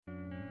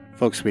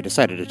Folks, we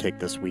decided to take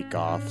this week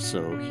off,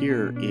 so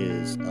here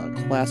is a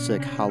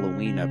classic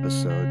Halloween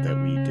episode that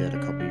we did a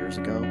couple years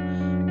ago.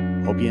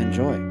 Hope you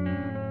enjoy.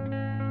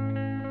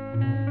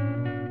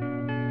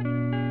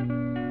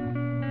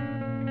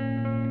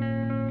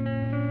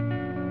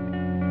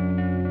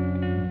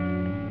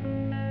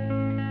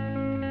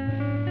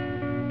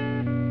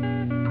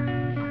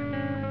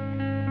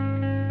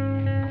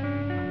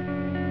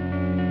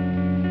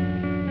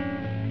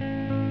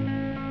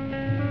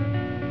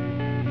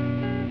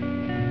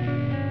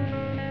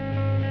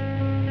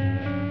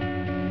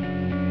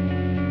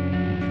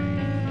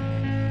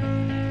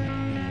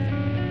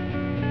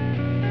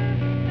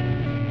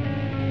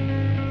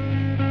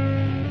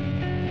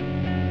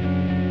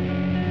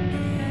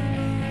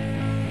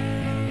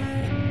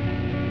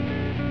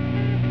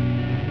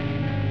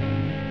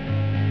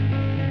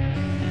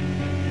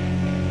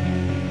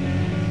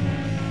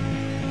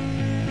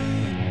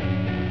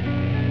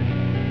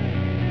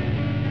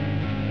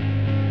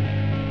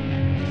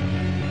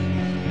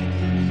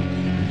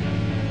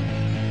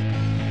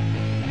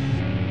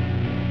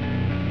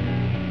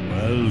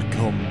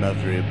 Welcome,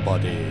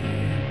 everybody,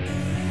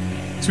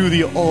 to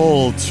the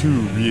All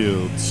Too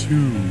Real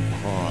 2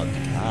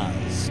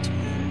 podcast.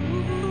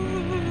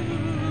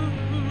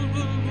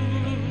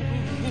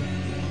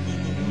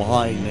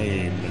 My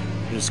name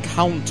is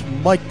Count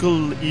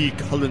Michael E.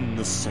 Cullen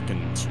II,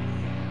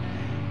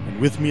 and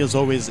with me, as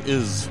always,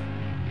 is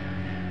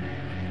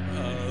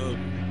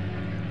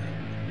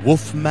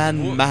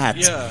Wolfman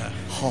Matt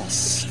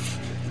Hoss.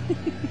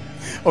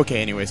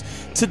 Okay, anyways,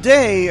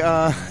 today,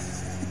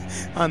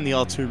 on the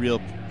All Too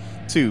Real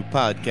 2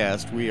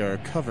 podcast, we are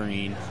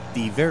covering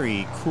the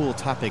very cool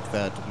topic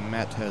that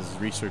Matt has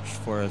researched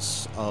for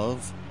us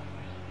of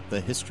the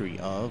history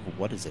of,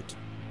 what is it?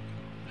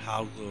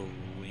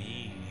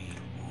 Halloween.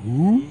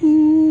 Ooh.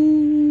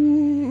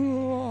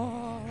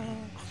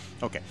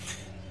 Okay.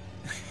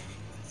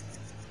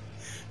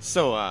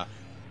 So,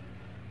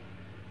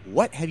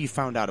 what have you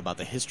found out about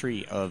the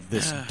history of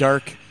this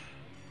dark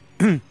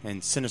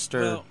and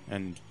sinister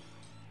and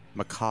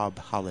macabre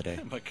holiday?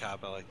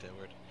 Macabre, I like that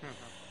word.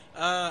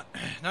 Not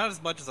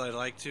as much as I'd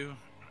like to.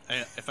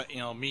 I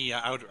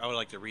would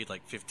like to read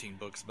like 15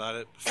 books about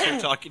it before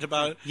talking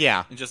about it.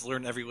 Yeah. And just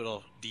learn every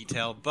little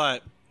detail.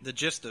 But the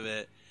gist of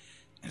it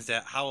is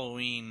that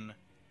Halloween,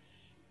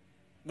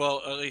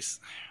 well, at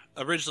least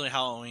originally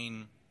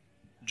Halloween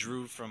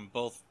drew from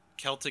both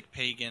Celtic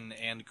pagan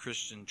and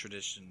Christian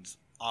traditions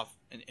off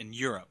in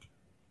Europe.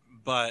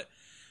 But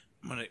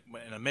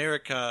in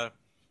America,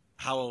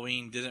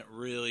 Halloween didn't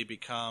really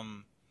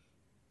become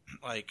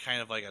like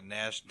kind of like a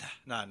national,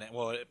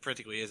 it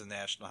practically is a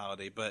national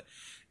holiday, but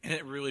it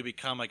didn't really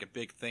become like a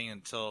big thing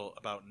until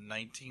about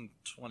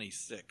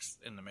 1926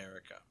 in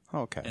America.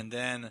 Okay. And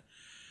then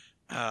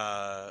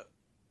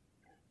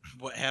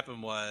what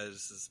happened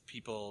was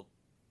people,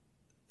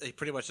 they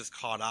pretty much just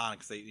caught on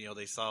because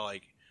they saw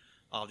like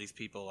all these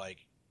people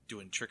like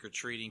doing trick or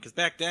treating, because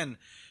back then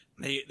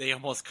they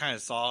almost kind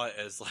of saw it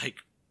as like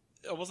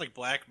almost like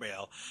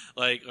blackmail,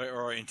 like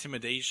or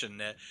intimidation,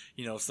 that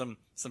some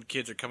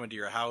kids are coming to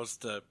your house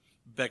to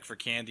beg for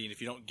candy, and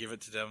if you don't give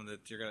it to them,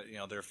 that you're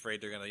gonna they're afraid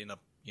they're gonna end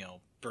up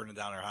burning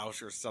down their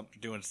house or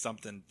doing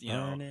something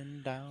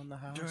burning down the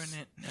house.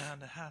 Burning down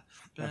the house.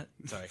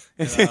 Sorry,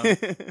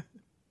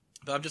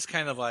 but I'm just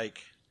kind of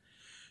like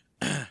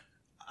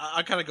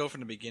I'll kind of go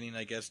from the beginning,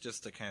 I guess,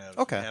 just to kind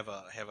of have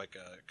like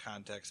a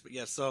context. But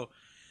yeah, so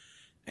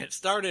it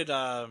started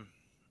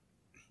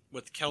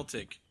with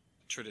Celtic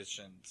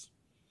traditions,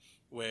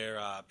 where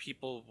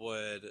people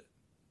would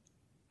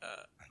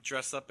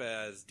dress up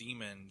as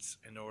demons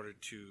in order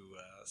to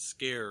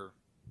scare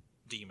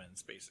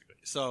demons, basically.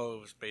 So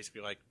it was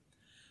basically like,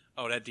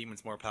 oh, that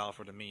demon's more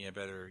powerful than me, I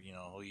better,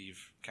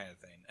 leave, kind of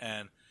thing.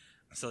 And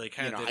so they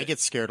kind of I get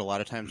scared a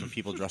lot of times when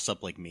people dress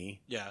up like me.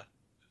 Yeah.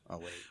 Oh,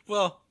 wait.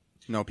 Well,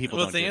 no, people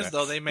well, don't the thing do is, that.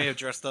 though, they may have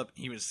dressed up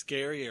even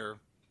scarier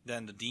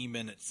than the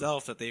demon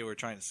itself that they were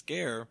trying to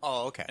scare.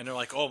 Oh, okay. And they're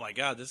like, oh my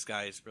god, this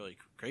guy is really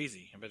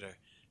crazy. I better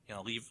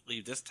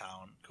leave this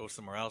town, go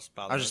somewhere else.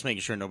 I was just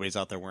making sure nobody's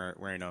out there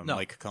wearing a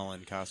Mike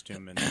Cullen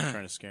costume and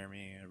trying to scare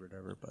me or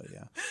whatever, but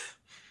yeah.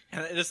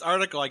 And this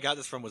article I got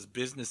this from was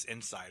Business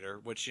Insider,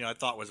 which, I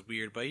thought was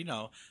weird, but,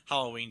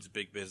 Halloween's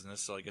big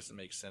business, so I guess it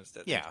makes sense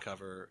that they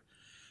cover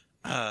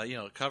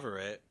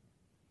it.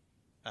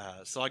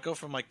 So I go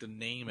from, like, the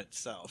name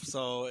itself.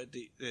 So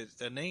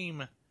the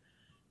name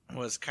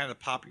was kind of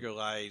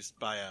popularized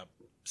by a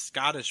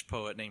Scottish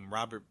poet named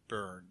Robert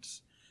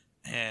Burns.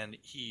 And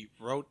he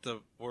wrote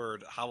the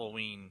word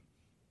Halloween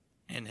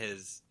in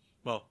his,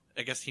 I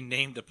guess he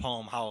named the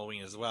poem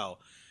Halloween as well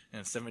in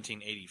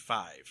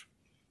 1785.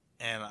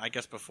 And I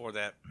guess before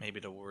that, maybe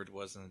the word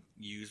wasn't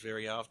used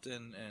very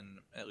often, and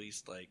at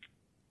least like,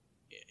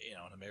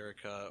 in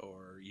America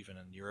or even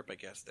in Europe, I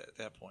guess at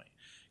that point.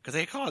 Because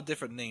they call it a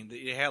different name.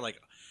 They had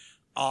like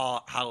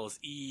All Hallows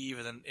Eve,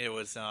 and then it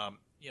was,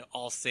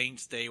 All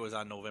Saints Day was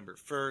on November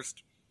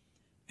 1st.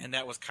 And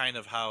that was kind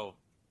of how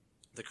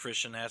the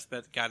Christian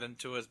aspect got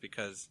into us,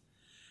 because,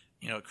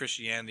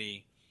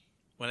 Christianity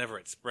whenever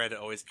it spread, it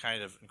always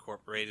kind of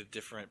incorporated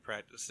different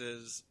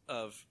practices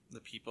of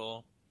the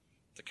people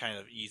to kind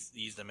of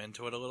ease them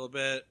into it a little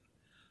bit.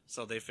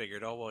 So they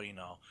figured, oh, well,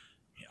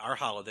 our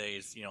holiday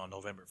is, on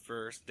November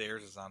 1st.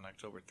 Theirs is on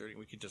October 30th.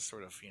 We could just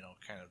sort of,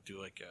 kind of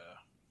do like a,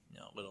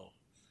 little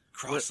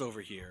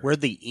crossover here.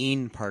 Where'd the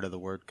 "een" part of the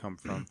word come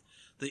from?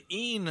 The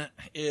 "een"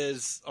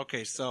 is,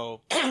 okay,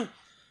 so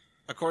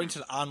according to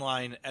the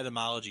online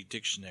etymology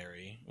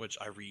dictionary, which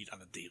I read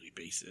on a daily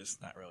basis,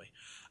 not really,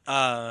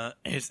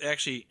 it's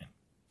actually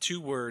two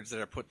words that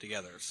are put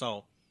together.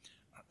 So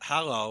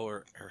hallow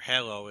or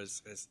halo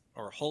is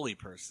or holy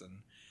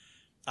person.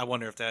 I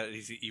wonder if that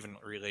is even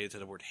related to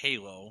the word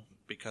halo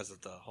because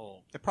of the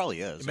whole. It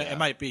probably is. It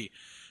might be,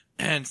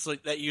 and so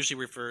that usually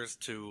refers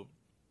to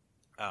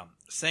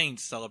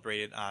saints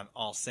celebrated on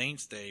All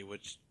Saints Day,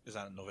 which is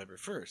on November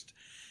 1st.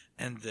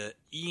 And the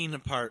 "een"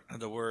 part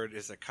of the word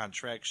is a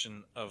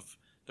contraction of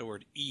the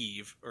word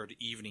eve, or the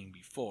evening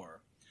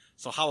before.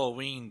 So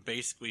Halloween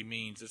basically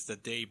means it's the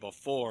day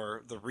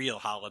before the real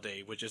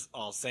holiday, which is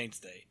All Saints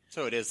Day.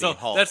 So it is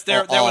that's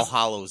All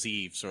Hallows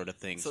Eve sort of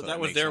thing. So that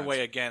was their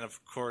way, again,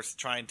 of course,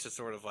 trying to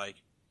sort of like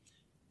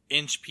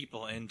inch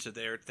people into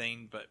their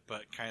thing, but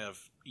kind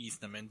of ease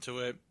them into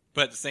it.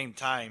 But at the same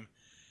time,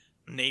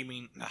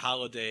 naming the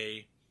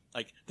holiday,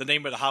 like the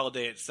name of the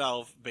holiday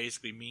itself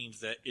basically means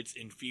that it's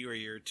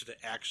inferior to the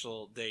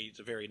actual day,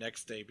 the very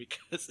next day,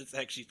 because it's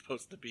actually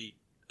supposed to be,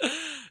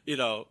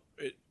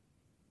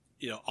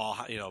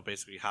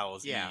 basically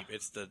Hallows Eve.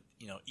 It's the,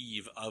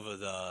 eve of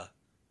the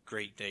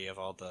great day of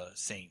all the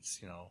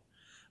saints,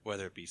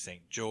 whether it be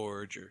St.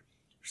 George or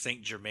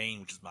St.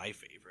 Germain, which is my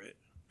favorite,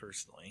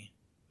 personally.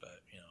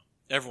 But,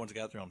 everyone's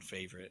got their own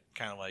favorite.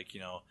 Kind of like,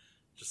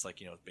 just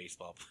like,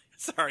 baseball.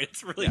 Sorry,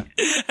 it's really... Yeah.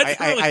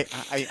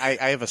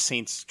 I have a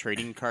Saints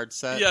trading card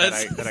set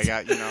that I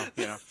got,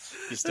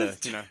 just to,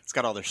 it's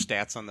got all their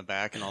stats on the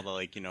back and all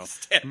the,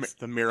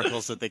 the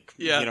miracles that they,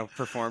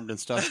 performed and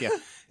stuff. Yeah.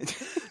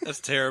 That's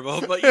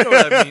terrible, but you know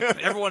what I mean.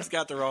 Everyone's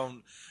got their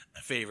own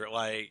favorite,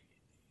 like,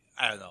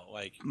 I don't know,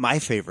 like... My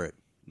favorite,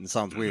 and it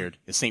sounds weird,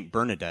 is St.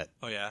 Bernadette.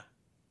 Oh, yeah?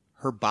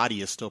 Her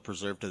body is still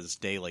preserved to this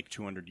day, like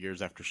 200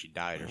 years after she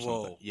died or something.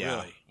 Whoa,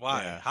 really?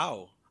 Why? Yeah.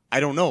 How?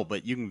 I don't know,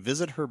 but you can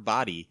visit her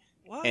body...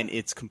 What? And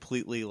it's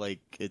completely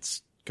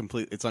it's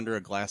under a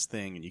glass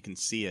thing and you can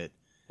see it.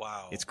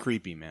 Wow. It's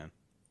creepy, man.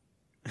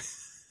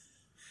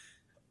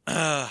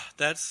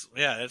 That's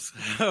where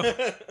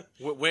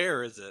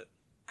is it?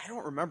 I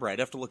don't remember. I'd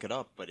have to look it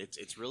up, but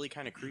it's really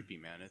kind of creepy,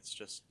 man. It's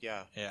just,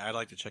 yeah. Yeah, I'd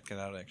like to check it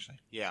out, actually.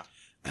 Yeah.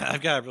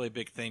 I've got a really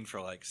big thing for,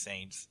 like,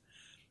 saints.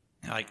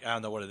 Like, I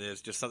don't know what it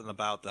is. Just something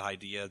about the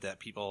idea that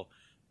people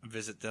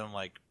visit them,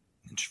 like,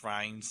 in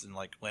shrines and,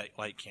 like,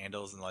 light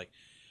candles and, like,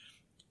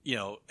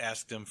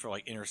 ask them for,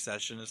 like,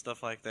 intercession and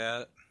stuff like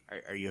that.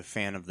 Are you a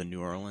fan of the New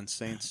Orleans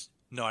Saints?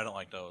 No, I don't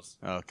like those.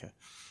 Oh, okay.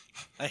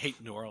 I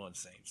hate New Orleans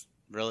Saints.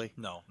 Really?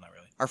 No, not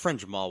really. Our friend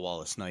Jamal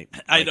Wallace-Knight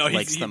I know,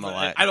 likes them a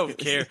lot. I don't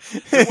care.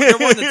 They're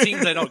one of the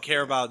teams I don't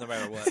care about no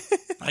matter what.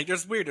 Like,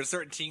 there's weird. There's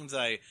certain teams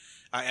I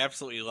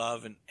absolutely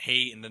love and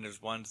hate, and then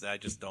there's ones that I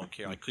just don't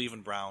care. Like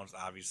Cleveland Browns,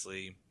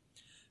 obviously,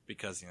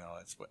 because,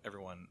 that's what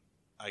everyone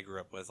I grew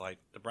up with. Like,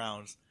 the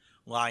Browns.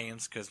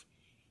 Lions, because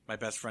my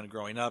best friend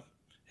growing up,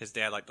 his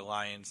dad liked the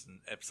Lions, and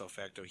ipso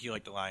facto, he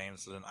liked the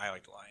Lions, so then I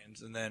liked the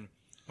Lions. And then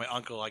my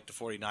uncle liked the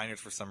 49ers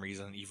for some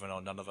reason, even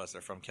though none of us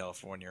are from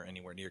California or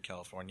anywhere near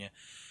California.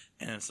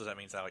 And so that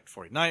means I like the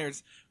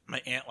 49ers. My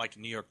aunt liked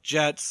the New York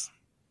Jets.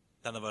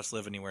 None of us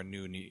live anywhere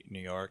near New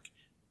York.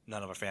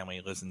 None of our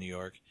family lives in New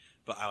York.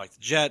 But I like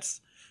the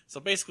Jets. So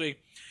basically,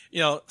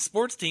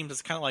 sports teams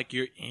is kind of like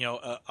your,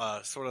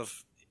 sort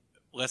of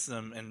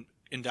lesson and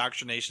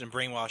indoctrination and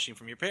brainwashing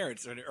from your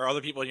parents or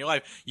other people in your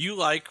life. You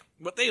like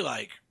what they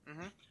like.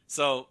 Mm-hmm.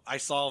 So I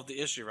solved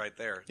the issue right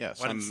there.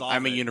 Yes,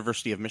 I'm a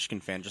University of Michigan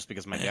fan just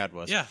because my dad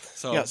was. Yeah.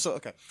 So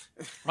okay.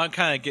 I'm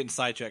kind of getting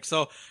sidetracked.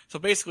 So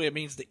basically, it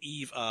means the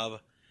eve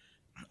of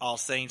All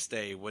Saints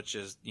Day, which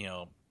is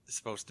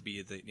supposed to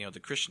be the the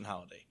Christian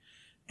holiday,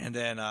 and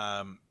then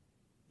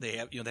they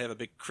have a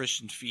big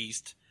Christian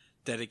feast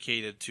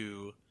dedicated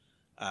to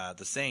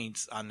the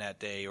saints on that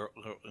day, or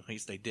at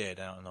least they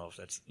did. I don't know if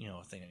that's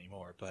a thing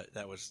anymore, but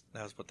that was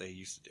what they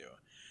used to do.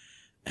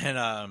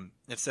 And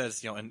it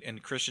says, in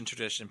Christian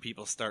tradition,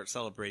 people start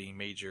celebrating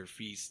major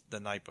feasts the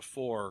night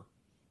before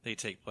they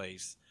take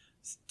place.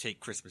 Take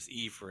Christmas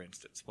Eve, for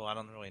instance. Well, I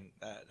don't really...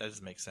 That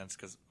doesn't make sense,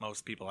 because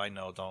most people I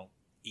know don't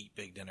eat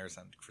big dinners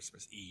on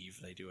Christmas Eve.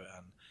 They do it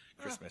on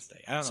Christmas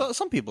Day. I don't know.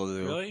 Some people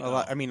do. Really? A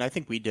lot. I mean, I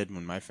think we did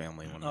when my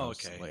family went.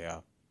 Okay.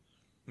 Yeah.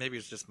 Maybe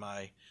it's just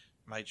my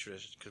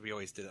tradition, because we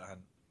always did it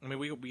on... I mean,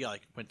 we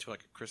went to, a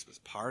Christmas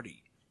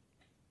party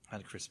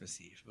on Christmas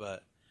Eve,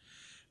 but...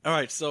 All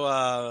right,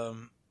 so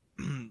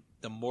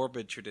the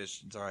morbid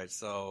traditions. All right,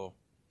 so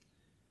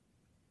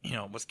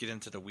let's get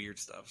into the weird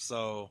stuff.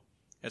 So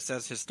it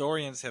says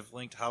historians have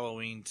linked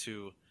Halloween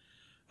to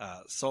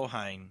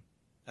Samhain,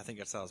 I think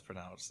that's how it's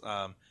pronounced,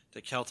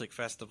 the Celtic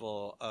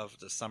festival of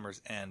the summer's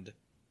end,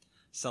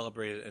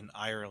 celebrated in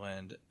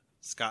Ireland,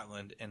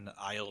 Scotland, and the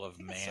Isle of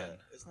Man.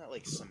 Isn't that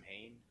like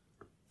Samhain?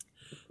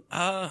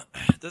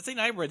 The thing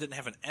I read didn't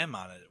have an M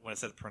on it when it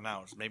said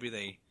pronounced. Maybe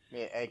they...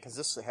 Yeah, because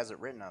this has it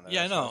written on there.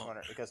 Yeah, I know.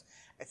 Because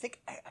I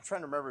think I'm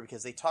trying to remember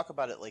because they talk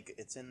about it like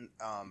it's in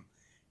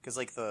because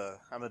like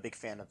I'm a big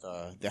fan of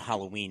the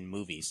Halloween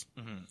movies,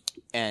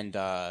 and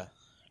I'm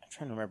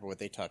trying to remember what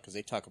they talk because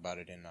they talk about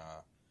it in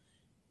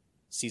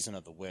Season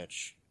of the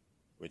Witch,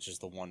 which is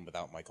the one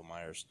without Michael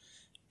Myers,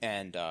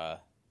 and I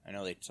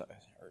know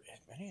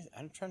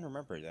I'm trying to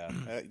remember that.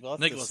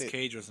 Nicolas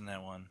Cage was in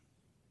that one.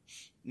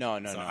 No,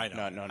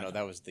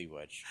 that was The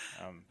Witch.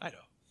 I know.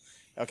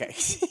 Okay.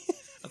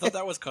 I thought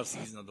that was called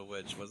Season of the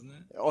Witch, wasn't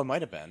it? Oh, it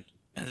might have been.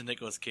 The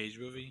Nicolas Cage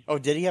movie? Oh,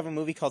 did he have a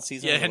movie called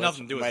Season of the Witch? Yeah, it had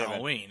nothing to do with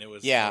Halloween. It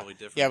was totally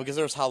different. Yeah, because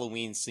there was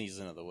Halloween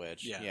Season of the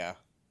Witch. Yeah.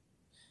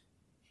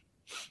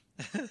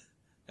 I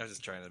was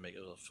just trying to make a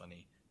little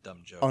funny,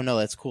 dumb joke. Oh, no,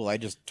 that's cool. I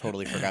just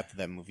totally forgot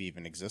that movie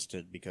even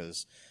existed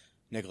because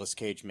Nicolas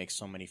Cage makes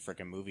so many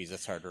freaking movies,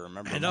 it's hard to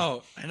remember. I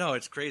know,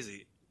 it's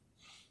crazy.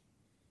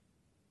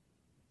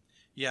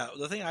 Yeah,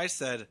 the thing I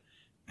said...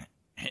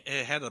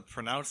 It had a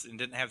pronounce and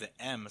didn't have the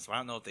M, so I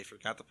don't know if they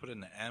forgot to put in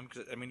the M.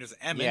 Cause, I mean, there's an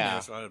M in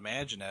there, so I would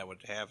imagine that it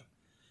would have,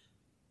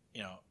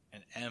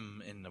 an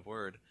M in the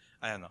word.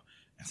 I don't know.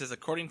 It says,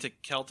 according to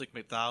Celtic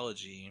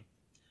mythology,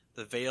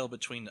 the veil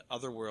between the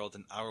other world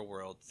and our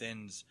world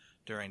thins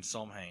during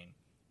Samhain,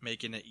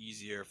 making it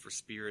easier for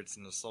spirits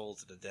and the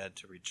souls of the dead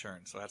to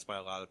return. So that's why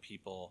a lot of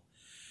people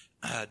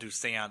do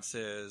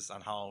seances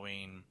on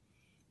Halloween,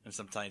 and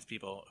sometimes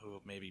people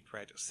who maybe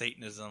practice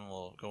Satanism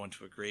will go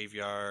into a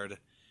graveyard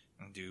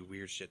and do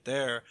weird shit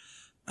there.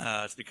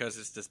 It's because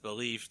it's this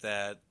belief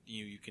that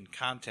you can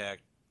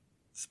contact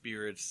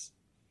spirits,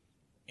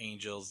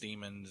 angels,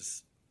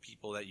 demons,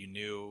 people that you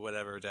knew,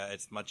 whatever, that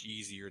it's much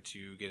easier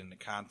to get into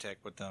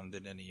contact with them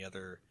than any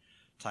other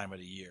time of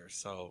the year.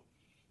 So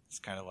it's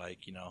kind of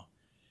like, you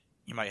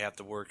might have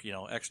to work,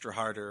 extra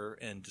harder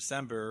in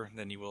December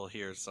than you will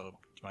here. So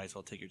you might as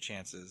well take your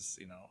chances,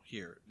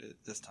 here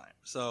this time.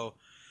 So,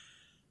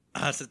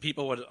 so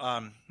people would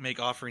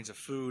make offerings of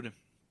food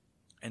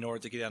in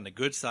order to get on the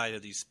good side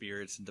of these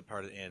spirits and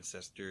departed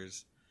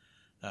ancestors.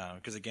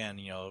 Because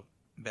again,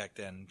 back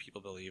then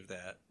people believed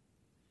that,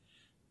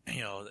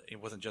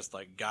 it wasn't just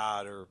like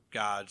God or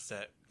gods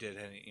that did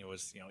anything. It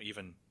was,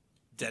 even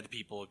dead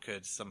people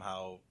could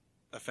somehow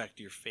affect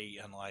your fate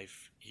in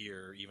life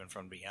here, even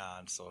from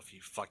beyond. So if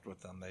you fucked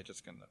with them, they're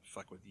just going to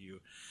fuck with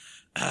you.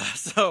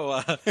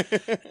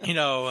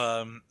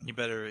 You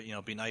better,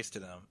 be nice to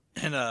them.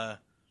 And,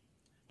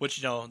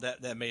 which,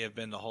 that may have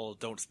been the whole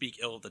don't speak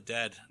ill of the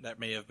dead. That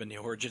may have been the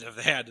origin of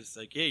that. It's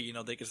like, hey,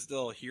 they can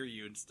still hear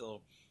you and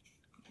still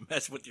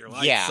mess with your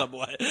life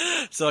somewhat.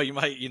 So you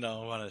might,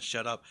 want to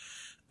shut up.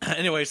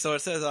 Anyway, so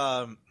it says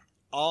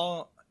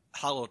All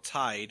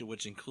Hallowtide,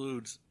 which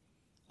includes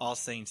All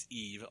Saints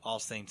Eve, All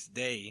Saints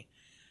Day,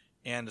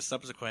 and the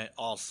subsequent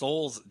All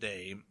Souls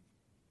Day,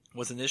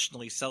 was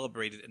initially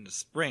celebrated in the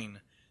spring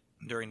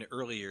during the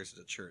early years of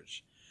the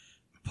church.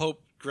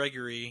 Pope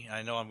Gregory,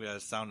 I know I'm going to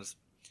sound as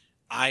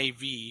IV,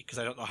 because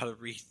I don't know how to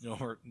read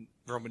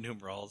Roman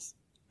numerals.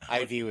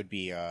 IV would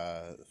be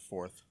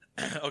fourth.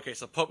 Okay,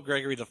 so Pope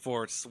Gregory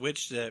IV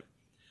switched it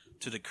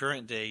to the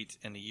current date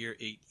in the year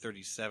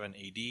 837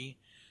 AD,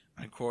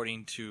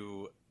 according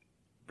to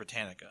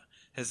Britannica.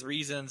 His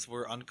reasons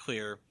were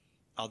unclear,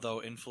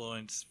 although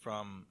influence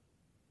from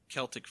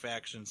Celtic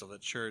factions of the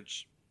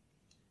church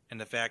and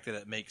the fact that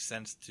it makes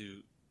sense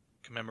to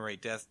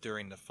commemorate death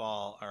during the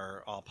fall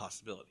are all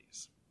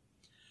possibilities.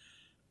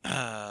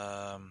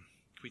 Can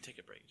we take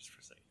a break just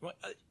for a second?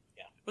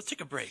 Yeah, let's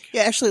take a break.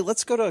 Yeah, actually,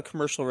 let's go to a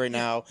commercial right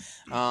now.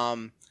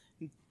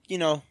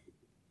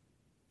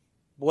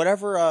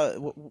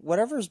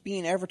 Whatever's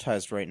being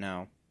advertised right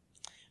now,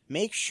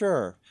 make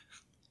sure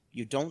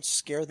you don't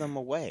scare them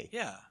away.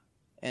 Yeah.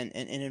 And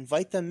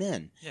invite them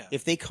in. Yeah.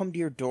 If they come to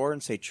your door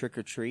and say trick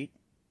or treat,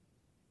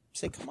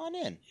 say come on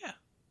in. Yeah.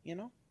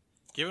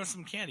 Give them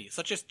some candy,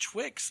 such as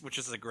Twix, which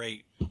is a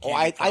great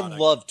I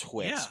love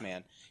Twix,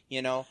 man.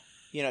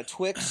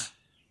 Twix.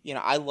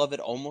 I love it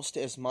almost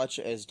as much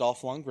as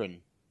Dolph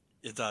Lundgren.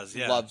 It does,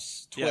 yeah.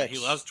 Loves Twix. Yeah, he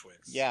loves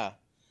Twix. Yeah.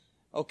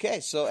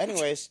 Okay, so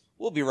anyways,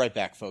 we'll be right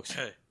back, folks.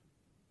 Hey.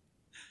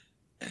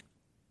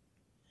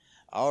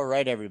 All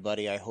right,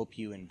 everybody. I hope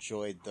you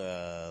enjoyed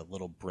the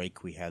little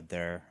break we had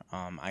there.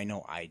 I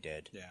know I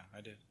did. Yeah,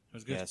 I did. It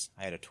was good. Yes,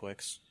 I had a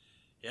Twix.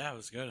 Yeah, it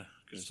was good.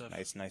 Good stuff.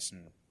 Nice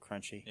and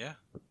crunchy. Yeah.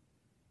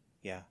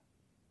 Yeah.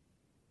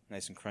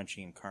 Nice and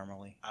crunchy and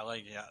caramely.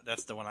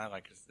 That's the one I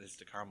like. Is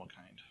the caramel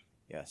kind.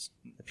 Yes.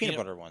 The peanut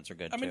butter ones are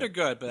good, I mean, too. they're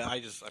good, but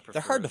I prefer...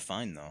 They're hard to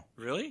find, though.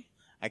 Really?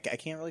 I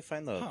can't really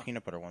find the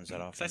peanut butter ones that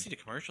often. Because I see the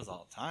commercials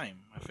all the time.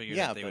 I figured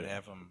that they would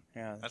have them.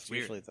 Yeah, that's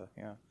weird. Usually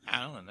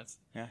I don't know. That's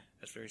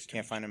very strange.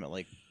 Can't find them at,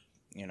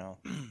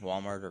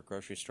 Walmart or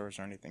grocery stores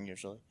or anything,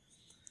 usually.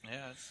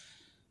 Yeah.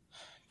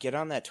 Get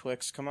on that,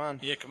 Twix. Come on.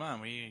 Yeah, come on.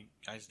 What are you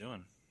guys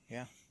doing?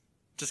 Yeah.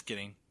 Just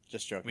kidding.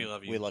 Just joking. We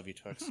love you. We love you,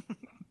 Twix.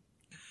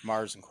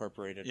 Mars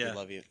Incorporated. Yeah. We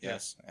love you. Yeah.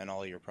 Yes. And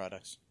all your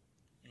products.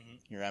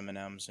 Mm-hmm. Your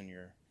M&Ms and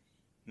your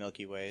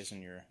Milky Ways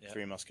and your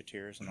Three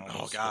Musketeers and all those.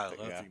 Oh, God.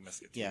 I love Three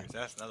Musketeers. Yeah.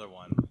 That's another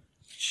one.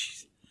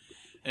 Jeez.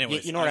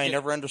 Anyways, you know what I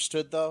never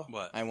understood, though?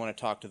 What? I want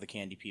to talk to the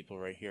candy people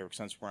right here,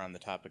 since we're on the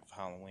topic of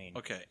Halloween.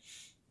 Okay.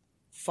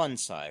 Fun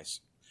size.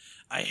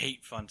 I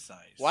hate fun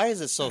size. Why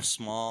is it so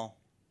small?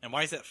 And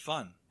why is that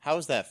fun? How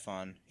is that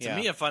fun? To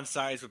me, a fun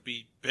size would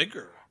be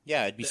bigger.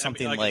 Yeah, it'd be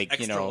something like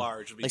extra you know,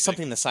 large would be like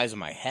something the size of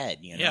my head.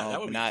 You know, yeah, that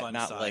would be not fun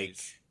not size. like,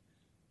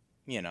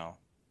 you know,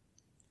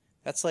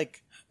 that's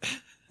like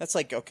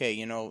okay.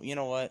 You know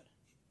what?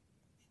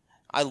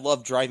 I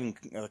love driving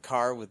the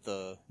car with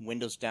the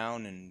windows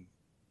down and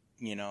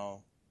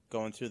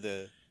going through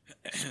the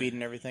speed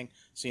and everything.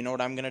 So you know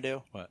what I'm gonna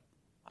do? What?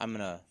 I'm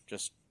gonna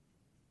just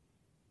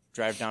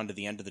drive down to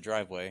the end of the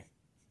driveway,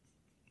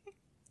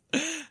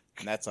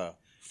 and that's a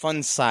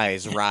fun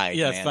size ride.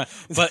 Yeah, man. it's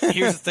fun. But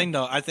here's the thing,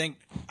 though. I think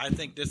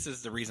this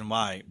is the reason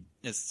why.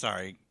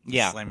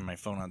 Slamming my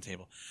phone on the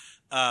table.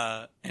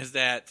 Is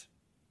that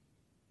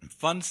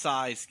fun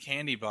size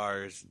candy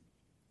bars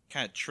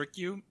kind of trick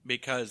you,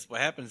 because what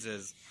happens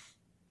is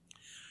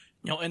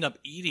you'll end up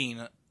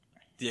eating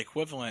the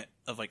equivalent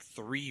of like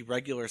 3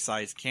 regular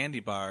sized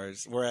candy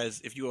bars,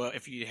 whereas if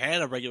you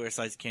had a regular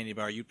sized candy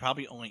bar, you'd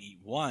probably only eat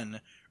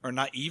 1, or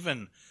not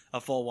even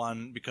a full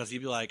one, because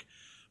you'd be like,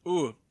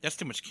 ooh, that's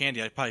too much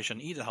candy, I probably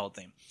shouldn't eat the whole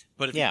thing.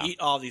 But if you eat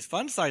all these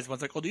fun sized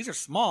ones, like, well, these are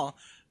small,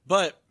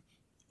 but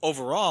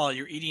overall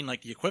you're eating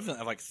like the equivalent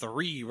of like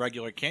 3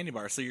 regular candy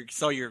bars.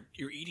 So you're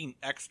eating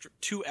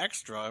 2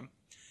 extra,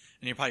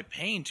 and you're probably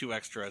paying 2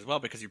 extra as well,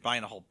 because you're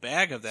buying a whole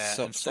bag of that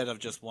instead of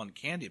just 1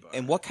 candy bar.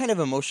 And what kind of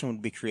emotion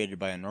would be created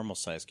by a normal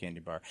size candy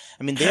bar?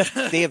 I mean,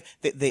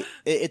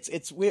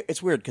 it's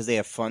weird because they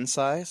have fun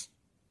size,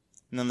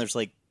 and then there's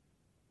like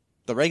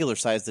the regular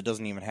size that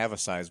doesn't even have a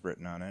size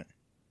written on it,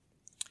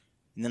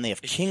 and then they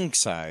have king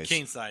size.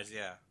 King size,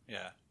 yeah.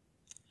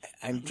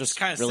 I'm just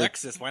kind of really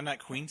sexist. Why not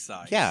queen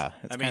size? Yeah,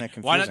 it's kind of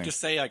confusing. Why not just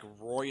say like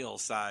royal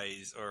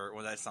size,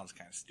 or that sounds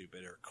kind of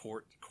stupid, or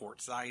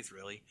court size?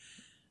 Really,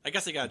 I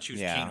guess they got to choose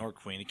king or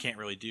queen. You can't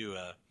really do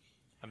a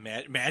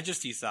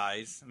majesty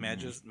size.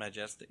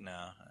 Majestic.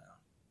 No.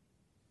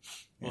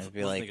 We'll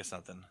think of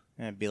something.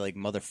 It'd be like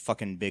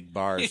motherfucking big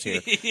bars here.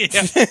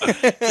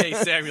 Hey,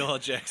 Samuel L.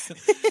 Jackson.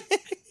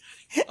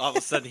 All of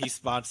a sudden, he's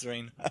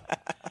sponsoring.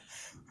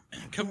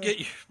 Come get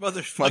your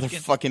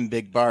motherfucking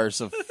big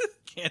bars of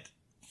can't.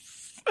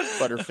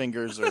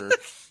 Butterfingers or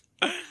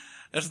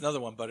that's another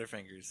one,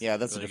 Butterfingers. Yeah,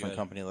 that's really a different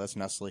company. That's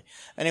Nestle.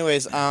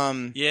 Anyways,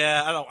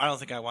 yeah, I don't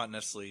think I want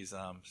Nestle's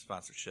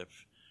sponsorship.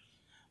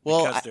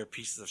 Well, because they're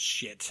pieces of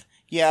shit.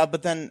 Yeah,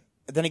 but then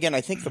again, I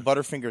think the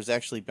Butterfinger's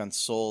actually been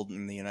sold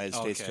in the United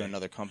States to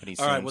another company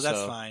soon. All right, well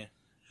that's fine.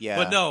 Yeah,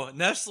 but no,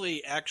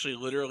 Nestle actually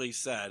literally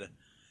said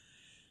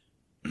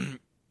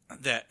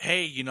that,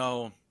 hey,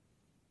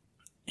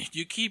 if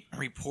you keep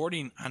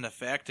reporting on the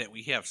fact that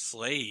we have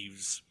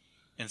slaves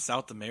in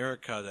South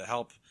America that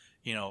help,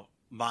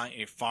 mine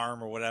a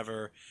farm or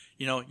whatever,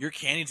 your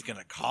candy's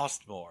gonna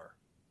cost more.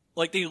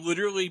 Like, they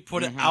literally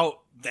put it out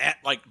that,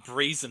 like,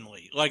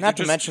 brazenly. Like, they're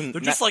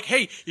just like,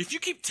 hey, if you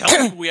keep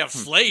telling people we have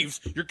slaves,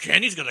 your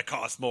candy's gonna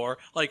cost more.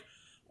 Like,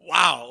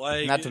 wow.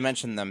 Like, not to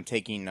mention them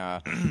taking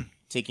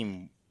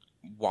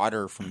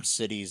water from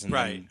cities and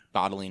then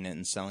bottling it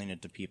and selling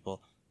it to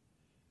people.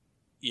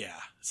 Yeah.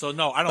 So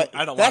no, I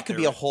don't. That could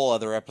be a whole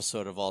other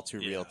episode of All Too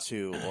Real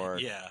 2,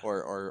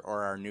 or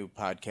our new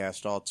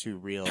podcast, All Too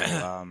Real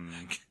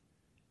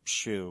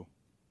Shoe.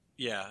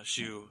 Yeah,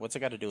 shoe. What's it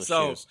got to do with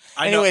shoes?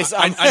 Anyways,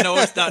 I know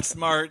it's not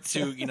smart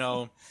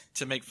to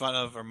to make fun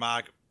of or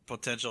mock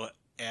potential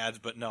ads,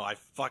 but no,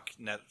 fuck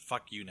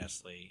you,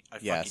 Nestle. I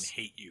fucking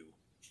hate you.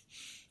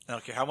 I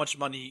don't care how much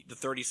money, the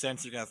 30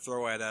 cents you're gonna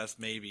throw at us,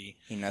 maybe.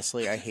 Hey,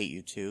 Nestle, I hate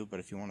you too, but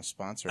if you want to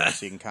sponsor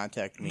us, you can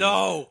contact me.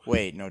 No!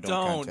 Wait, no,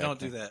 don't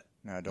do that.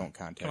 No, don't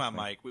contact me. Come on,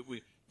 Mike.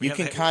 You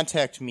can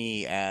contact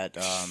me at,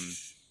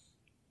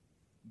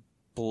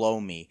 Blow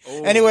Me.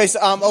 Oh. Anyways,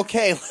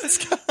 okay,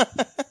 let's go.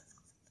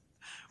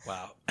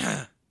 Wow.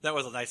 That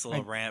was a nice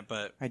little rant,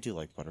 but... I do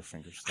like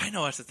Butterfingers, though. I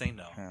know, that's the thing,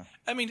 though. Yeah.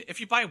 I mean, if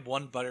you buy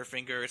 1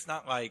 Butterfinger, it's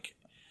not like...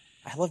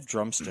 I love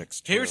drumsticks,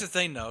 too. Here's the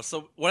thing, though.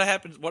 So what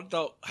happens...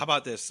 How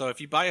about this? So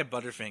if you buy a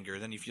Butterfinger,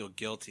 then you feel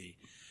guilty.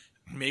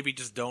 Maybe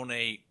just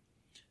donate,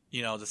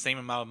 the same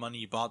amount of money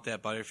you bought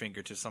that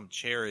Butterfinger to some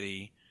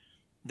charity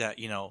that,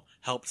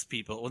 helps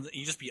people. Well,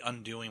 you just be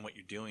undoing what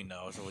you're doing,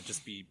 though. So it would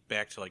just be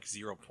back to, like,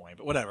 0 point.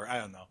 But whatever. I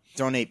don't know.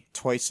 Donate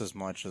twice as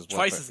much as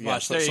twice as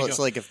much. So it's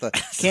like if the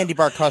candy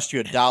bar cost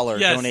you $1,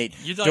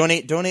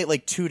 donate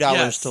like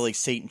 $2 to like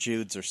St.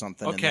 Jude's or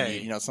something. Okay.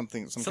 And then,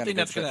 something kind of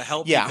that's going to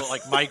help people,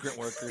 like migrant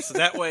workers. So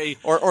that way,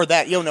 or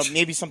that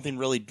maybe something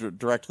really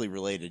directly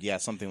related. Yeah,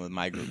 something with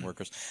migrant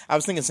workers. I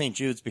was thinking St.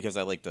 Jude's because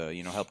I like to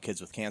help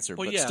kids with cancer.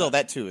 But still,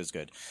 that too is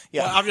good.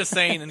 Yeah, well, I'm just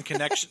saying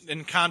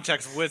in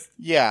context with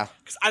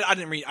because I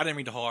didn't read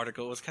the whole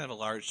article. It was kind of a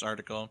large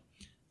article.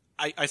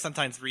 I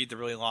sometimes read the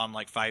really long,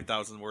 like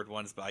 5,000 word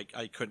ones, but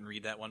I couldn't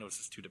read that one. It was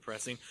just too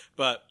depressing.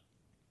 But,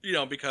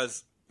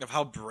 because of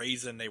how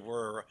brazen they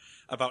were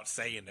about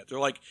saying it. They're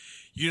like,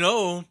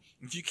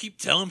 if you keep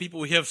telling people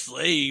we have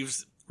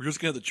slaves, we're just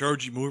gonna have to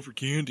charge you more for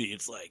candy.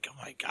 It's like, oh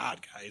my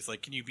god, guys,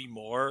 like, can you be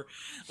more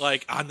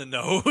like on the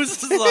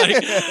nose?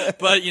 Like,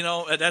 but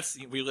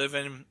we live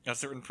in a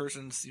certain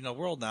person's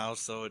world now,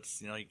 so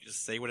it's you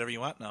just say whatever you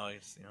want now.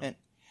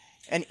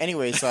 And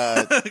anyways,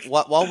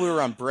 while we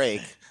were on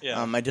break, yeah.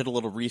 I did a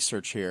little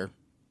research here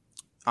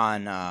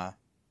on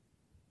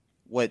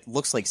what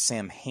looks like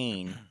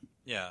Samhain.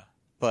 Yeah.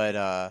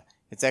 But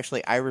it's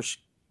actually Irish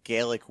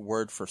Gaelic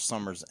word for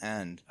summer's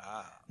end.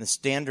 The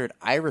standard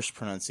Irish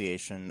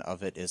pronunciation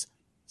of it is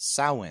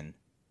Samhain.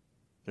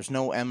 There's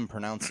no M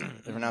pronounced.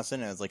 They're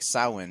pronouncing it as like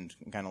Samhain,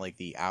 kind of like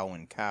the ow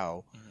and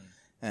cow. Mm-hmm.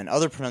 And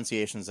other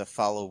pronunciations that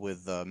follow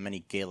with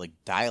many Gaelic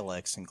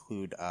dialects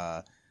include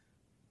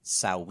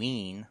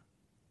Samhain,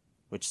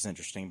 which is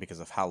interesting because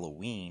of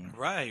Halloween.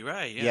 Right,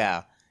 yeah.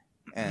 Yeah.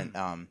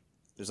 And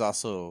there's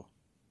also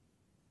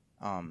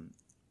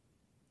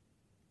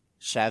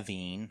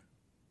Shaveen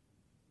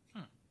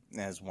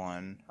as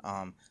one.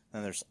 Then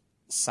there's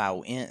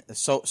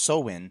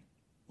Sowin,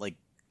 like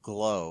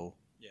glow.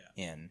 Yeah.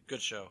 In.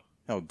 Good show.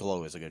 Oh,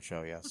 Glow is a good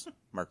show, yes.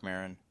 Mark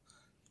Maron.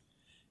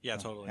 Yeah,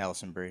 totally.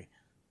 Alison Brie.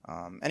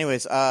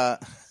 Anyways,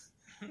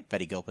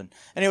 Betty Gilpin.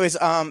 Anyways,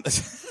 I'll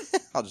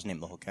just name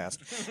the whole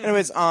cast.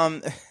 Anyways,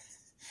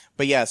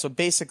 but yeah, so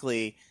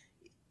basically,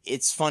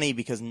 it's funny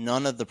because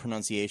none of the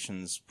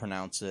pronunciations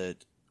pronounce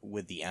it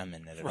with the M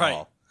in it at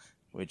all.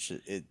 Which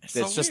it's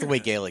just weird. The way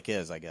Gaelic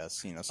is, I guess.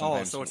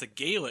 Sometimes, so it's a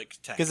Gaelic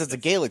text. Because it's a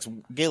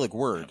Gaelic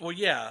word. Well,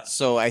 yeah.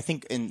 So I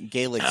think in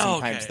Gaelic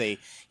sometimes they,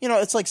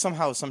 it's like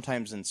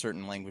sometimes in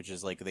certain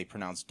languages, like they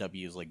pronounce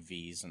W's like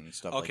V's and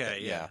stuff like that.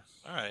 Okay, yeah.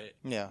 All right.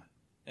 Yeah.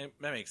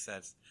 That makes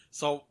sense.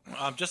 So,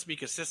 just to be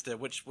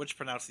consistent, which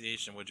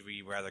pronunciation would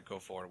we rather go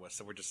forward with?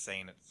 So we're just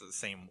saying it's the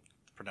same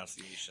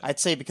pronunciation. I'd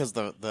say because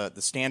the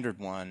standard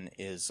one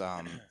is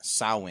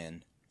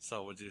Samhain.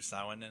 So we'll do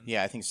Samhain then?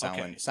 Yeah, I think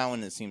Samhain. Okay.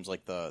 Samhain, it seems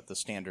like the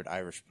standard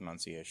Irish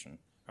pronunciation.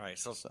 All right,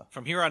 so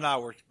from here on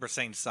out, we're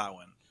saying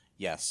Samhain.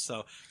 Yes.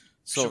 So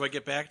should we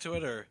get back to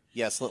it, or?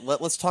 Yes,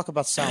 let's talk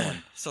about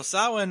Samhain. So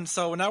Samhain,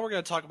 so now we're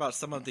going to talk about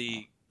some of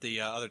the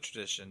other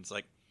traditions.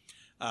 Like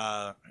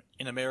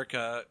in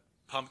America,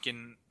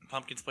 pumpkins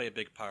play a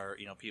big part.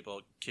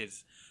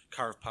 Kids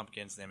carve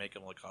pumpkins, and they make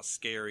them look all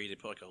scary. They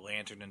put like a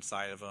lantern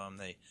inside of them.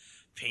 They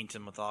paint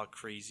them with all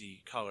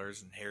crazy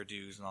colors and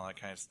hairdos and all that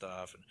kind of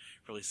stuff, and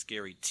really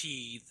scary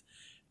teeth.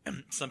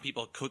 And some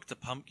people cook the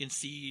pumpkin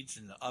seeds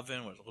in the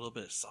oven with a little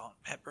bit of salt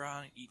and pepper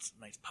on it. Eat some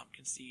nice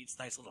pumpkin seeds,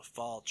 nice little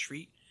fall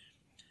treat.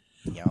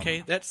 Yum.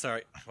 Okay,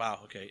 wow.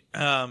 Okay,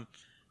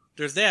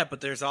 there's that, but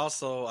there's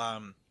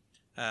also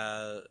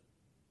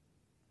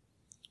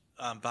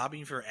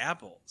bobbing for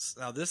apples.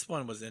 Now this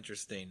one was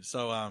interesting.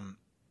 So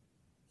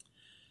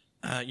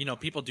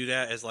people do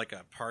that as like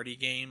a party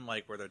game,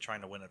 like where they're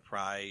trying to win a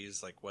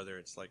prize, like whether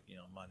it's like,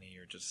 money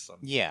or just some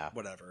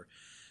whatever.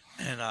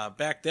 And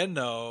back then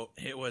though,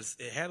 it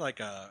had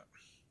like I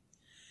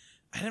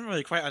didn't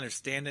really quite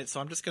understand it, so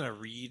I'm just gonna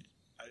read.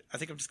 I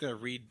think I'm just gonna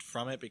read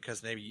from it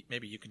because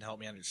maybe you can help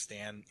me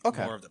understand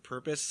more of the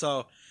purpose.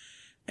 So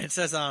it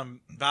says,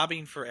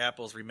 bobbing for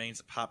apples remains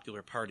a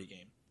popular party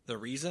game. The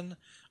reason?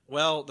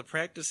 Well, the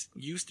practice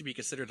used to be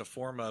considered a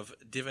form of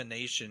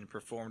divination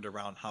performed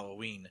around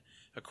Halloween,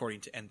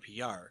 according to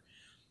NPR.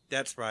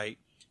 That's right.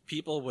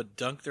 People would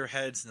dunk their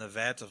heads in a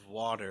vat of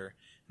water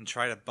and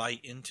try to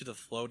bite into the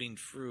floating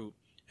fruit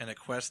in a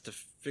quest to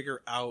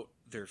figure out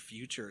their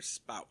future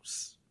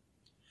spouse.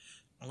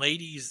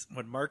 Ladies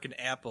would mark an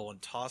apple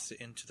and toss it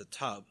into the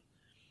tub.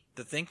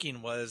 The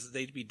thinking was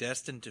they'd be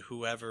destined to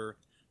whoever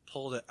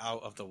pulled it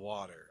out of the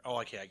water. Oh,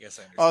 okay, I guess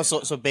I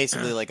understand. So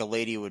basically, like a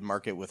lady would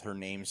mark it with her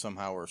name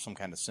somehow or some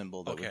kind of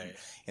symbol.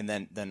 And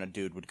then a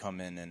dude would come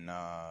in and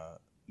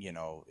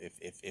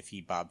if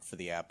he bobbed for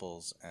the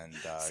apples and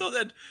so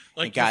then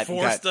like you're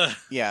forced to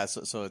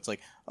so it's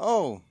like,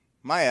 oh,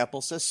 my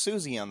apple says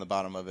Susie on the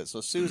bottom of it, so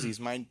Susie's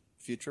my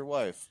future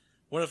wife.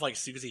 What if like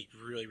Susie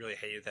really, really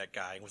hated that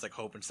guy and was like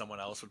hoping someone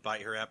else would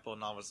bite her apple,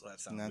 and all was that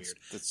sounds weird.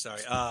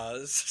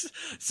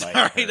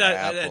 Sorry.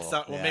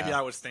 Maybe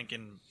I was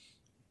thinking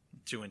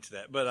too into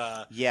that, but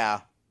I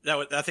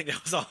think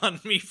that was on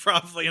me,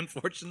 probably.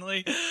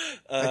 Unfortunately,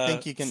 I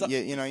think you can.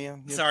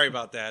 Sorry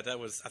about that. I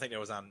think that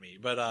was on me,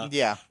 but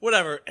yeah,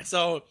 whatever. And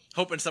so,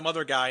 hoping some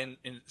other guy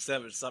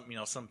instead of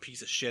some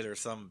piece of shit or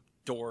some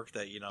dork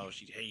that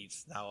she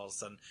hates, now all of a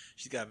sudden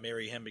she's got to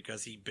marry him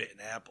because he bit an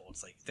apple.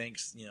 It's like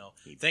thanks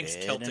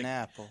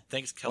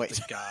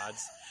Celtic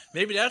gods.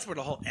 Maybe that's where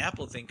the whole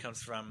apple thing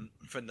comes from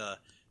the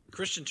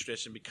Christian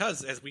tradition,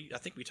 because I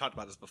think we talked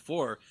about this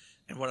before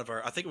in one of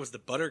our, I think it was the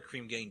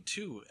Buttercream Gang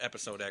 2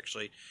 episode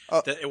actually,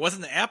 that it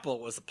wasn't the apple,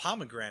 it was the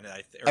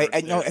pomegranate.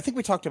 I think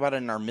we talked about it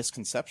in our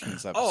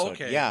misconceptions episode. Oh,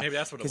 okay. Yeah. Maybe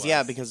that's what it was.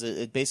 Yeah, because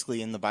it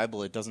basically in the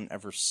Bible it doesn't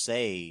ever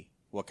say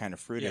what kind of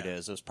fruit it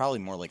is. It was probably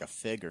more like a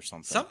fig or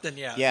something.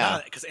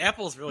 Yeah. Because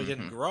apples really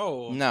didn't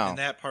grow in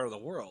that part of the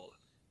world.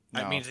 No.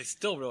 I mean, they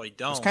still really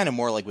don't. It's kind of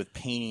more like with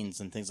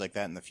paintings and things like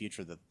that in the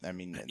future.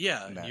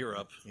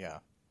 Europe. Yeah.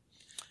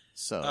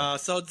 So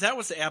that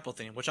was the apple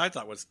thing, which I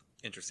thought was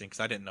interesting because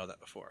I didn't know that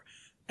before.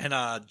 And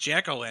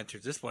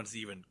jack-o'-lanterns, this one's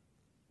even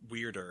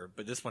weirder,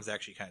 but this one's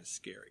actually kind of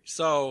scary.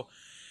 So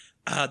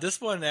this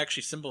one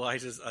actually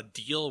symbolizes a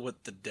deal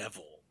with the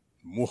devil.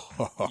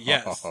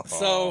 Yes.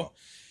 So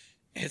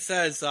it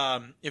says,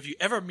 if you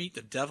ever meet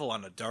the devil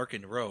on a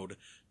darkened road,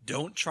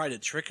 don't try to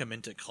trick him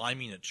into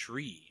climbing a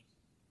tree.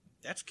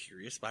 That's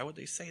curious. Why would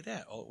they say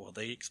that? Oh, well,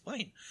 they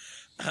explain.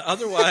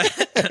 Otherwise,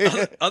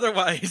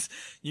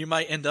 you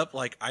might end up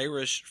like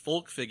Irish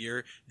folk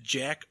figure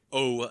Jack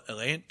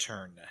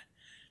O'Lantern.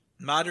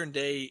 Modern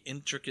day,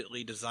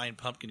 intricately designed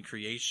pumpkin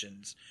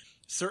creations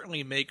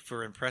certainly make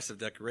for impressive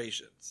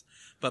decorations.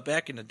 But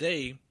back in the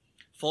day,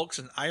 folks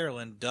in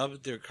Ireland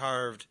dubbed their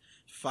carved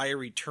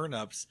fiery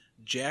turnips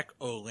Jack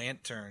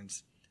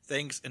O'Lanterns,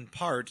 thanks in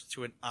part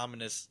to an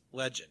ominous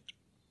legend.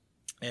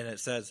 And it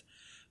says,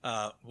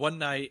 one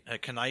night, a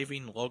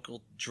conniving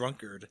local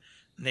drunkard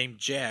named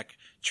Jack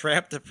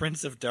trapped the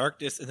Prince of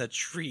Darkness in a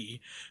tree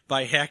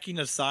by hacking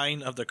a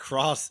sign of the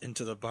cross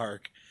into the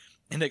bark.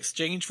 In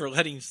exchange for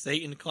letting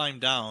Satan climb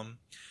down,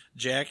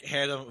 Jack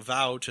had him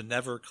vow to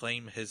never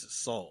claim his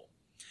soul.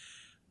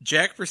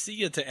 Jack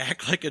proceeded to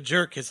act like a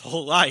jerk his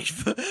whole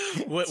life.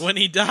 When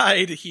he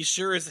died, he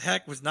sure as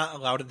heck was not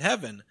allowed in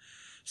heaven.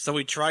 So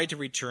he tried to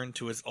return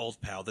to his old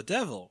pal, the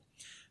devil.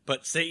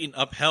 But Satan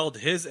upheld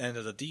his end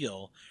of the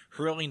deal,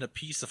 hurling a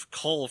piece of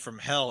coal from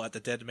hell at the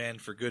dead man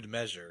for good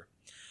measure.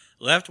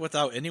 Left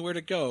without anywhere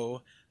to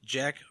go,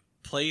 Jack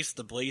placed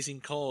the blazing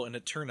coal in a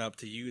turnip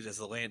to use as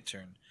a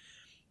lantern.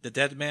 The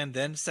dead man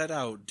then set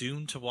out,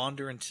 doomed to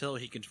wander until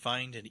he could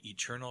find an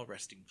eternal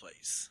resting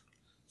place.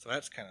 So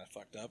that's kind of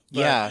fucked up. But,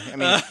 yeah, I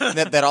mean,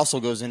 that also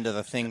goes into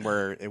the thing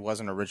where it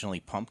wasn't originally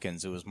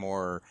pumpkins. It was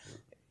more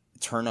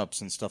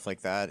turnips and stuff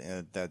like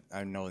that that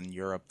I know in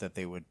Europe that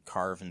they would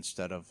carve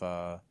instead of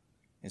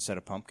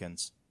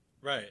pumpkins.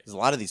 Right. Because a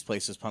lot of these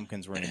places,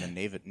 pumpkins weren't even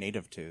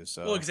native to.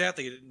 So. Well,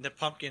 exactly. The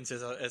pumpkins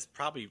is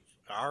probably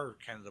our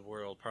kind of the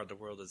world. Part of the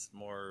world is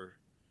more,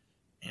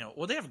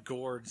 well, they have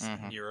gourds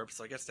in Europe,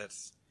 so I guess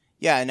that's...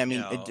 Yeah, and I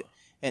mean,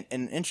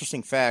 an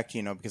interesting fact,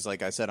 because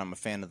like I said, I'm a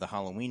fan of the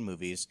Halloween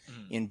movies.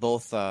 In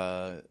both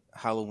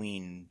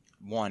Halloween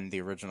 1,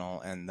 the original,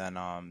 and then the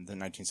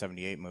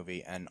 1978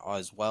 movie, and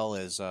as well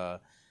as, I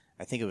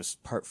think it was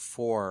part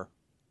 4,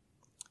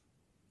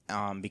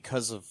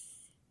 because of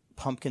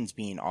pumpkins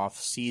being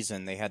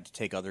off-season, they had to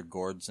take other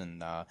gourds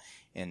and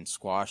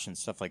squash and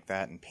stuff like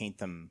that and paint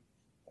them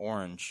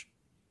orange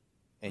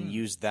and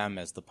use them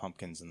as the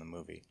pumpkins in the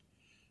movie.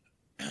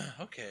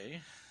 Okay.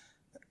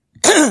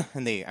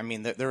 And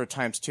there were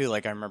times too,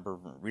 like I remember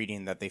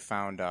reading that they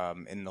found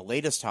in the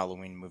latest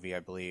Halloween movie, I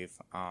believe,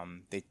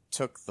 they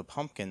took the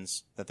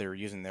pumpkins that they were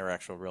using, their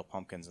actual real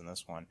pumpkins in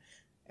this one,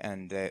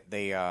 and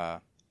they I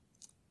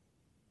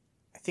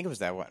think it was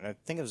that one. I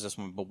think it was this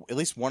one, but at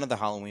least one of the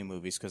Halloween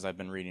movies, because I've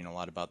been reading a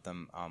lot about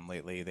them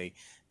lately.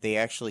 They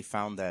actually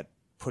found that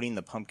putting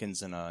the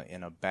pumpkins in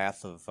a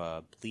bath of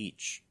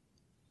bleach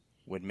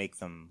would make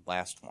them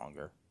last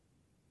longer.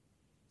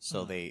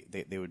 So they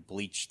would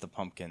bleach the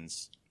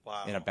pumpkins.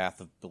 Wow. In a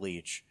bath of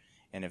bleach,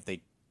 and if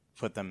they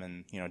put them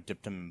in,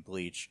 dipped them in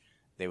bleach,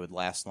 they would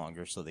last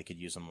longer, so they could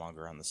use them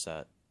longer on the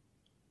set.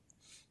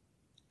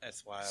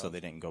 That's wild. So they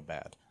didn't go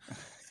bad.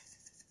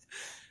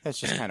 That's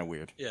just kind of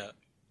weird. Yeah.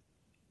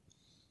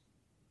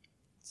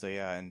 So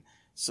yeah, and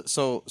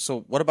so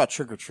what about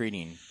trick or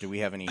treating? Do we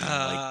have any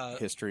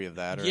history of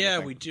that? Or yeah,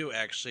 anything? we do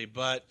actually,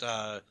 but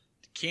the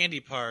candy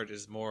part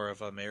is more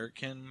of an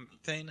American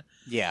thing.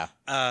 Yeah.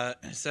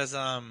 It says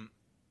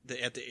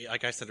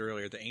like I said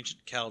earlier, the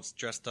ancient Celts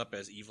dressed up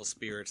as evil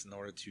spirits in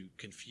order to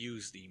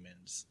confuse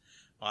demons.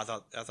 Well, I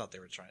thought they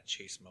were trying to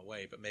chase them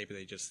away, but maybe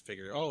they just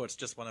figured, it's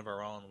just one of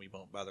our own, we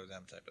won't bother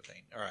them, type of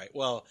thing. All right,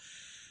 well,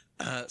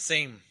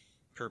 same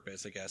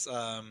purpose, I guess.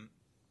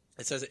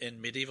 It says in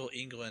medieval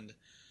England,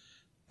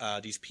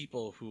 these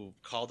people who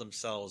call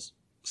themselves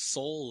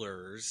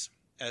Soulers,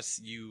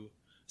 S-O-U-L-E-R-S,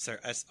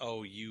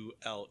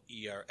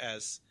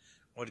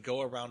 would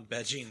go around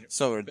begging.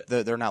 So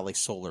they're not like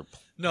solar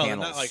panels. No, they're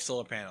not like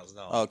solar panels,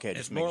 no. Okay,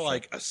 it's more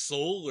like a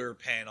solar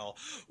panel.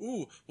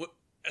 Ooh,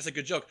 that's a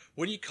good joke.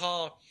 What do you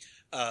call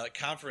a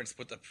conference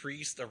with a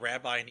priest, a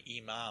rabbi, and an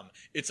imam?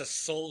 It's a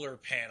solar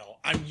panel.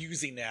 I'm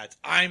using that.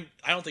 I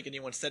don't think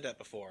anyone said that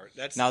before.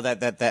 That's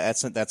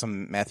a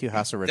Matthew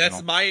Haas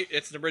original.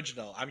 It's an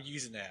original. I'm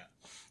using that.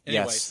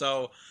 Anyway, yes.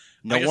 So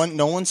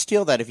no one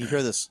steal that if you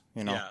hear this.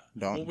 Yeah.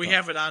 Don't. Well, we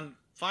have it on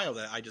file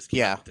that I just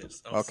came up with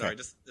this. Oh, okay. Sorry.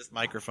 This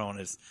microphone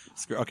is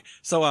screwed. Okay.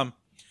 So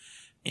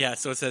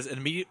so it says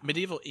in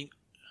medieval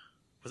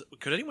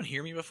could anyone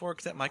hear me before?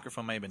 Because that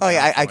microphone may have been. Oh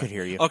yeah, I could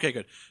hear you. Okay,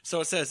 good.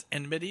 So it says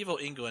in medieval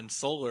England,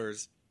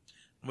 solars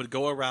would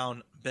go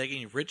around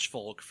begging rich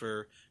folk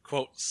for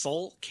quote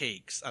soul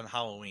cakes on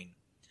Halloween.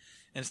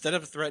 Instead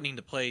of threatening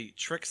to play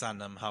tricks on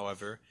them,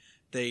 however,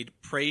 they'd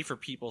pray for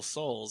people's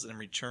souls in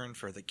return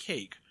for the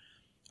cake,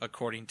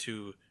 according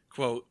to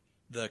quote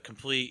the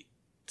complete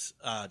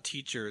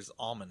Teacher's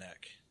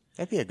Almanac.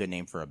 That'd be a good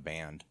name for a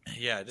band.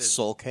 Yeah, it is.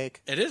 Soul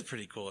Cake. It is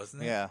pretty cool,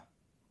 isn't it? Yeah.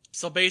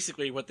 So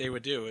basically what they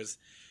would do is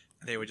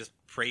they would just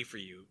pray for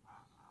you.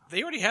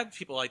 They already had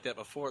people like that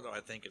before, though, I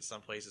think, in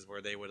some places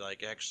where they would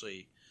like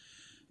actually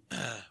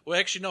Well,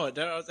 actually, no.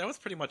 That was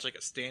pretty much like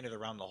a standard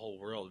around the whole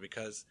world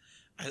because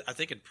I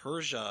think in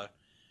Persia,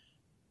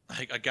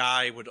 like a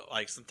guy would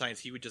like sometimes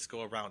he would just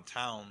go around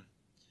town,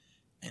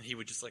 and he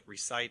would just like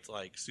recite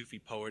like Sufi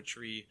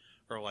poetry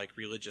or like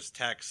religious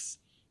texts,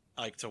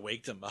 like to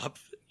wake them up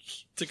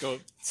to go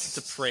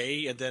to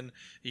pray, and then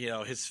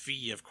his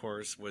fee, of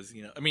course, was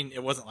I mean,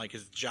 it wasn't like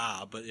his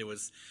job, but it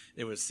was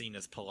seen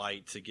as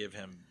polite to give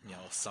him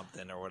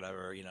something or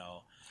whatever.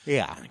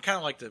 Yeah, kind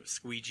of like the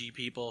squeegee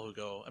people who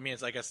go. I mean,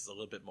 I guess it's a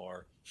little bit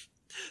more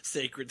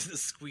sacred to the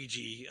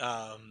squeegee.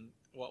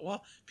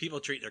 Well, people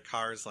treat their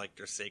cars like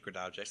they're sacred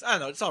objects. I don't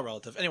know. It's all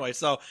relative. Anyway,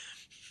 so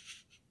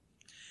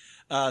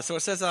it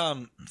says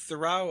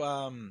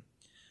throughout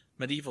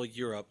medieval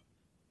Europe,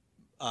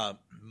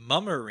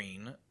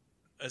 mummering.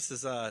 This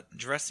is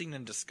dressing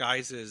in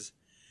disguises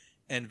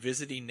and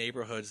visiting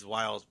neighborhoods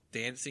while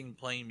dancing,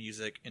 playing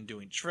music, and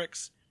doing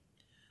tricks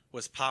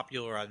was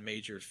popular on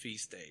major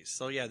feast days.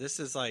 So yeah, this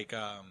is like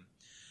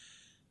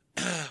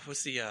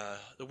what's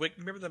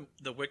remember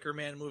the Wicker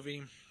Man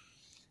movie?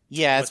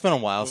 Yeah, it's been a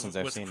while since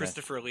I've seen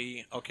Christopher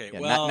Lee. Okay, yeah,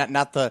 well,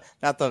 not the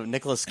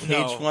Nicolas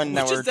Cage one.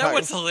 That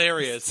was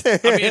hilarious. I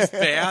mean, it's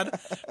bad,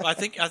 but I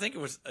think it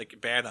was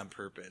like bad on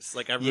purpose.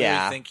 Like I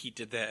really think he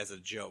did that as a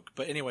joke.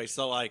 But anyway,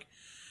 so like,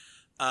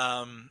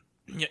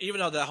 even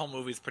though that whole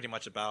movie is pretty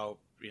much about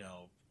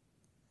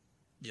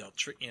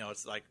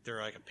it's like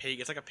they're like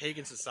it's like a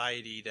pagan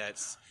society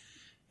that's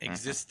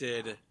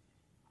existed,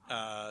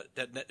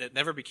 that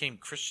never became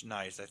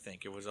Christianized. I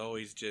think it was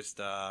always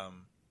just.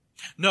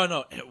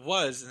 No, it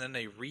was, and then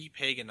they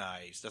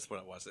re-paganized. That's what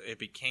it was. It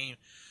became,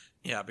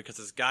 because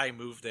this guy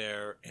moved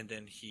there, and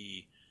then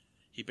he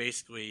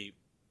basically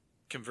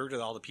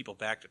converted all the people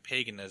back to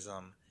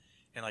paganism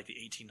in like the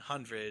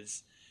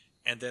 1800s,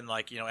 and then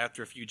like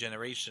after a few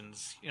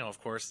generations,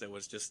 of course that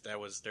was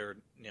their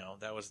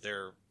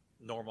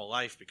normal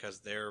life because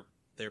their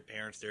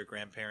parents, their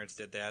grandparents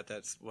did that.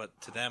 That's what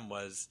to them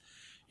was,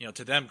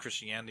 to them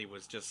Christianity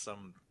was just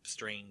some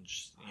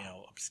strange,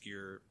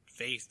 obscure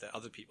faith that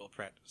other people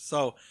practice.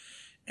 So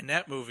in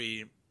that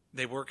movie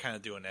they were kind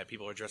of doing that.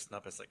 People were dressing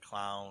up as like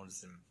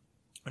clowns, and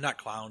or not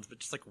clowns, but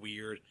just like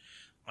weird,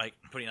 like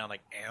putting on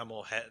like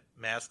animal head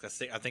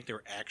masks. I think they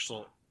were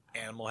actual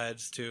animal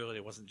heads too.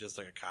 It wasn't just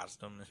like a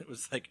costume. It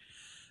was like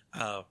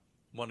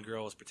one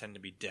girl was pretending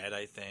to be dead,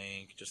 I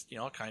think. Just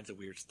all kinds of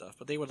weird stuff.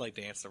 But they would like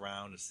dance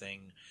around and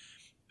sing,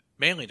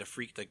 mainly to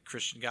freak the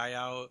Christian guy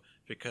out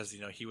because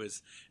he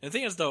was. And the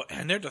thing is, though,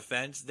 in their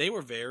defense, they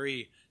were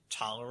very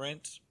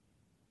tolerant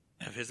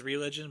of his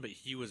religion, but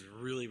he was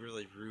really,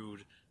 really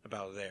rude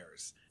about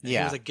theirs. And he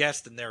was a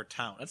guest in their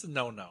town. That's a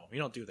no-no. You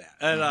don't do that,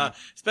 and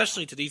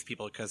especially to these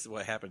people because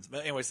what happens.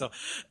 But anyway, so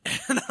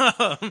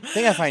the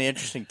thing I find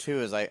interesting too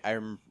is I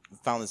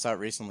found this out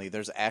recently.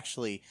 There's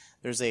an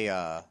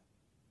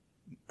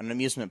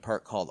amusement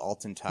park called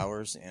Alton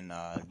Towers in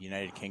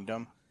United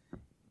Kingdom.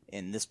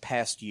 In this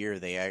past year,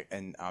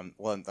 in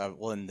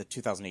the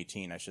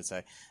 2018, I should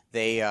say,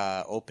 they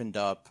opened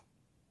up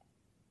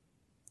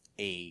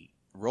a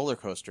roller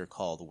coaster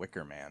called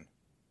Wicker Man,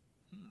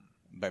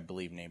 I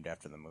believe named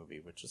after the movie,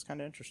 which is kind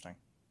of interesting.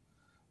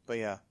 But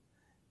yeah,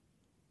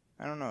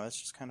 I don't know. It's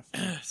just kind of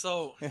fun.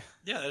 So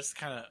yeah, that's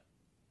kind of.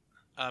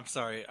 I'm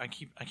sorry. I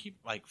keep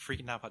like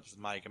freaking out about this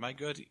mic. Am I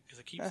good? Because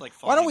it keeps like.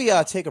 Why don't we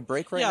take a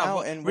break now?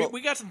 Well, and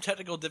we got some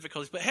technical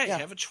difficulties, but hey,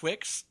 have a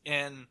Twix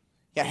and.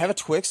 Yeah, have a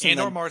Twix and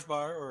or Mars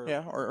bar,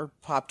 or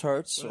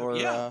Pop-Tarts, or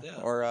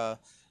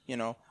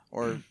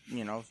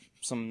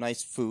some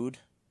nice food.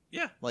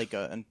 Yeah, like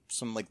and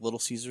some like Little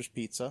Caesars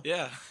pizza.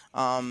 Yeah.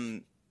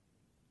 I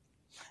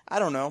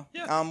don't know.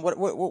 Yeah.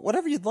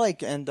 Whatever you'd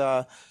like, and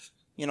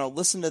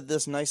listen to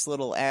this nice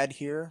little ad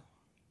here.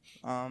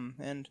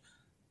 And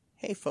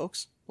hey,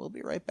 folks, we'll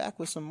be right back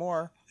with some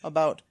more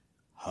about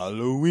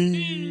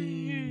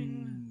Halloween.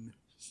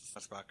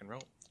 Let's rock and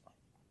roll.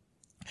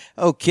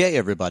 Okay,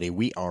 everybody,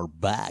 we are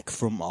back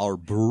from our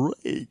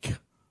break.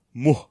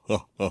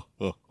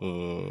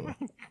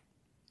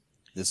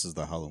 This is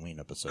the Halloween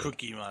episode.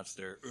 Cookie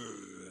Monster.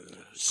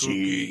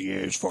 C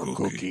is for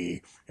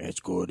cookie. It's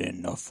good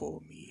enough for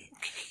me.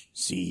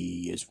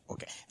 C is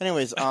okay.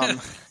 Anyways,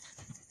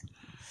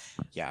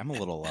 yeah, I'm a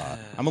little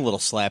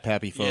slap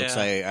happy, folks.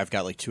 Yeah. I've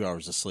got like 2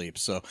 hours of sleep,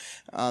 so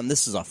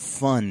this is a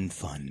fun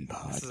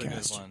podcast. This is a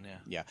good one,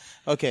 yeah.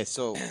 Okay,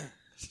 so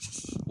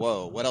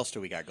whoa, what else do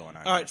we got going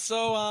on? All right,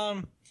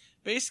 so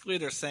basically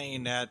they're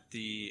saying that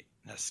the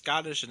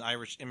Scottish and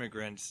Irish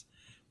immigrants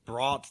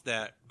brought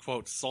that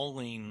quote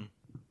souling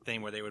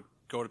thing where they would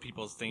go to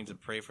people's things and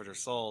pray for their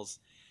souls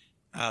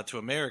to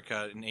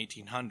America in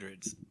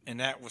 1800s, and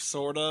that was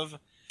sort of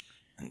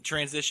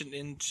transitioned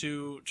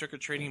into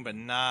trick-or-treating, but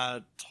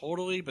not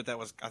totally. But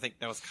I think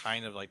that was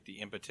kind of like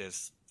the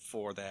impetus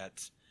for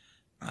that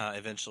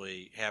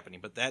eventually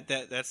happening. But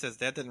that says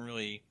that didn't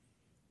really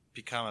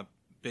become a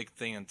big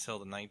thing until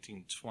the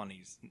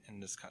 1920s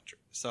in this country.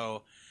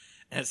 So,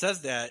 and it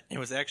says that it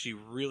was actually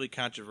really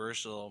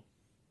controversial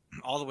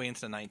all the way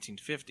into the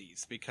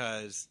 1950s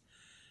because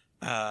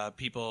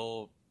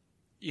people,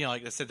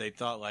 like I said, they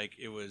thought like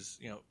it was,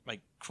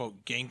 like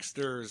quote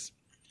gangsters,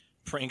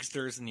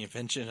 pranksters, and the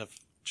invention of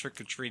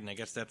trick or treating. I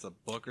guess that's a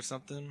book or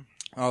something.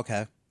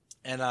 Okay.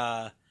 And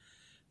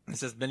it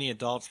says many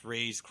adults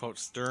raised quote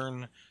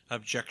stern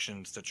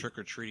objections to trick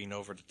or treating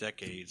over the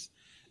decades,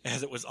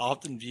 as it was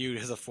often viewed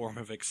as a form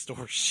of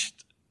extortion.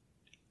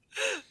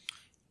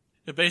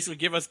 To basically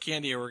give us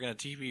candy, or we're going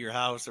to TP your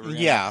house, or we're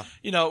gonna,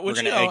 we're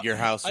going to egg your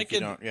house if you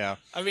don't. Yeah.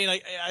 I mean,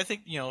 I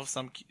think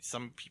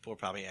some people are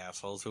probably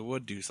assholes who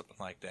would do something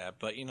like that,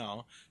 but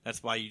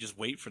that's why you just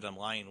wait for them,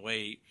 lie in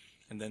wait,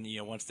 and then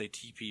once they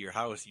TP your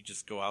house, you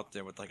just go out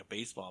there with like a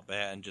baseball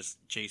bat and just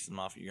chase them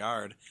off your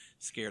yard,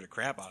 scare the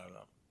crap out of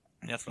them.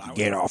 And that's what I would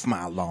get off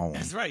my lawn.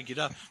 That's right, get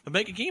up, but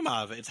make a game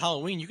out of it. It's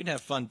Halloween, you can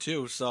have fun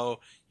too, so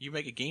you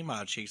make a game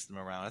out of chasing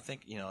them around. I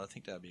think I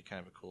think that would be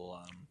kind of a cool.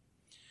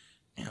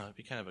 It'd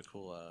be kind of a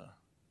cool.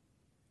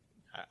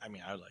 I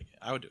mean, I would like it.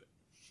 I would do it.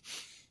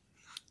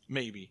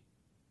 Maybe.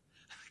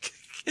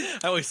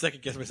 I always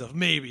second guess myself.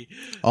 Maybe.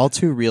 All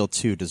Too Real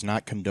 2 does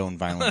not condone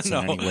violence in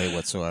any way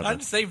whatsoever. I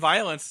didn't say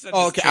violence.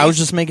 Okay. I was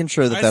just making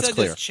sure that's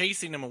clear. Just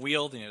chasing them and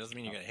wielding it doesn't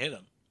mean you're going to hit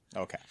them.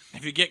 Okay.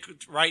 If you get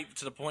right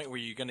to the point where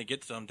you're going to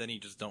get to them, then you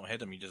just don't hit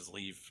them. You just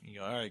leave. You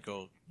go, all right,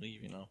 go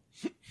leave.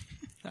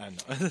 I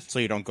don't know. So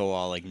you don't go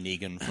all like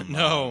Negan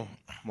from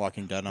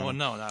Walking Dead on? Well,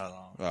 no, not at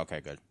all. Okay,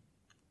 good.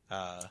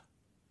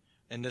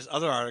 And this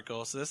other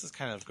article, so this is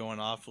kind of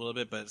going off a little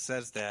bit, but it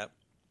says that,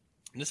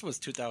 and this was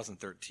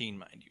 2013,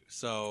 mind you,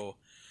 so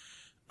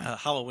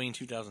Halloween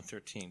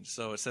 2013.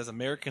 So it says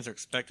Americans are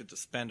expected to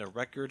spend a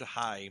record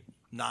high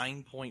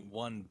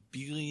 $9.1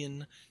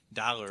 billion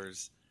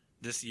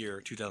this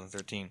year,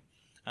 2013,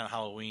 on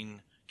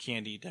Halloween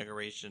candy,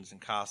 decorations, and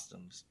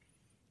costumes,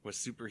 with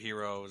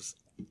superheroes,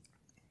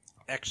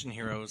 action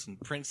heroes, and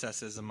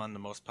princesses among the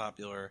most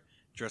popular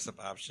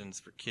dress-up options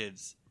for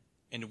kids,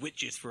 and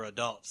witches for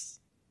adults.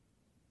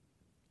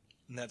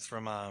 And that's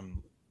from a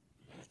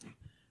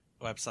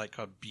website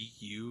called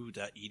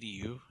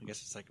bu.edu. I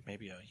guess it's like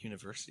maybe a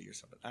university or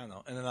something. I don't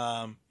know. And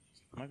then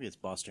maybe it's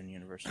Boston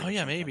University. Oh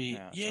yeah, maybe.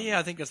 Yeah.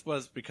 I think this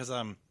was because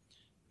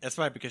that's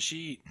right, because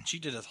she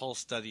did a whole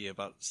study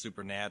about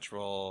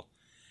supernatural.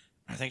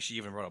 I think she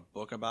even wrote a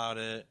book about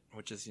it,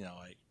 which is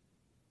like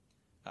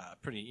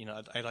pretty.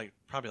 I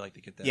probably like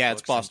to get that. Yeah,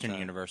 it's Boston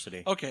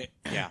University. Okay.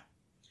 Yeah.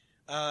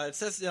 It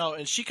says,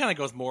 and she kind of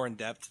goes more in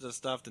depth to the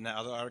stuff than that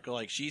other article.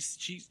 Like she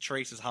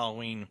traces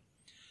Halloween,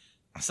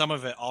 some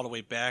of it all the way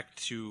back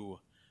to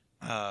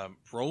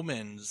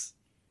Romans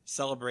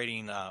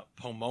celebrating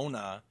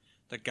Pomona,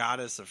 the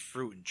goddess of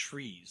fruit and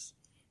trees.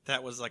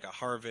 That was like a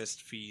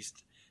harvest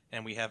feast,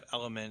 and we have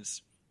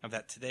elements of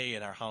that today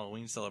in our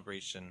Halloween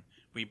celebration.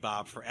 We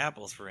bob for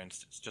apples, for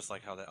instance, just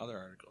like how that other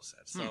article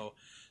said. So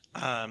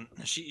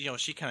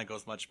she kind of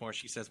goes much more.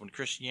 She says when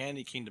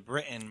Christianity came to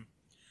Britain,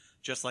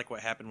 just like what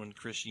happened when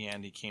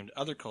Christianity came to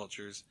other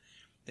cultures,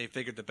 they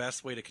figured the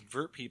best way to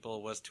convert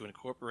people was to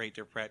incorporate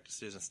their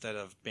practices instead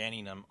of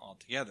banning them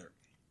altogether.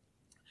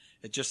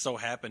 It just so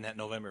happened that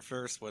November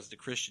 1st was the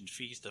Christian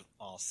feast of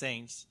All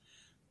Saints,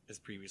 as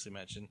previously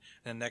mentioned,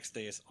 and the next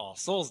day is All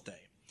Souls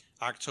Day.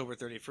 October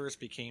 31st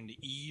became the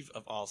Eve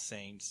of All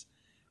Saints,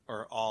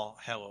 or All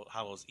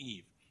Hallows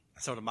Eve.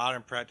 So the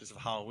modern practice of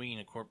Halloween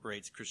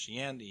incorporates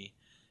Christianity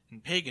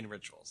and pagan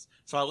rituals.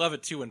 So I love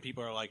it too when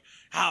people are like,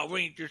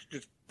 Halloween,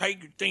 just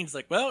pagan things.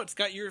 Like, well, it's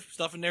got your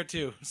stuff in there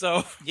too.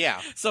 So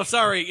yeah. So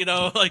sorry,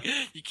 like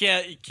you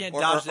can't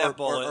dodge that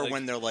bullet. Or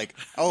when they're like,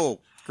 oh,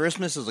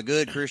 Christmas is a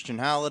good Christian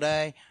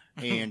holiday,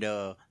 and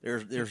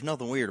there's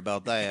nothing weird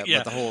about that.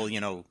 Yeah. But the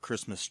whole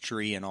Christmas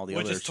tree and all the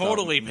which other is stuff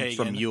totally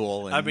pagan from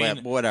Yule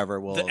and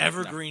whatever. Well, the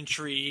evergreen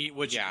tree,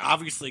 which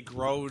obviously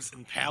grows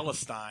in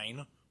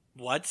Palestine.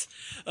 What?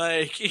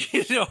 I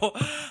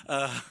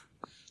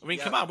mean,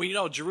 come on. We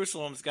know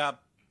Jerusalem's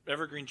got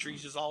evergreen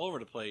trees just all over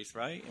the place,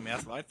 right? I mean,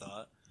 that's what I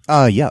thought.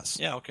 Yes.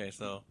 Yeah, okay,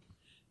 so,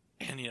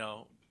 and,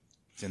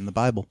 it's in the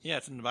Bible. Yeah,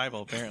 it's in the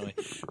Bible, apparently.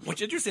 Which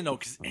is interesting, though,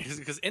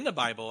 because in the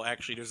Bible,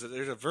 actually, there's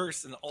a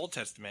verse in the Old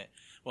Testament.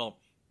 Well,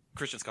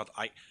 Christians call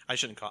it, I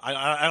shouldn't call it,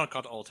 I don't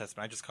call it the Old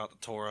Testament. I just call it the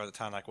Torah, the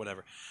Tanakh,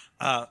 whatever.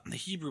 The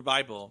Hebrew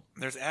Bible,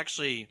 there's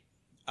actually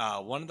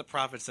one of the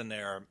prophets in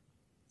there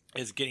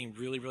is getting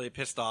really, really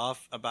pissed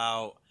off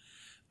about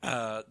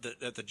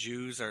that the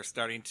Jews are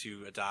starting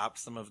to adopt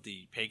some of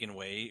the pagan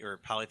way or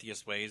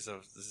polytheist ways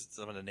of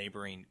some of the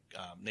neighboring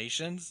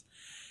nations,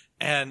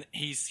 and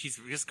he's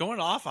just going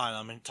off on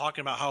them and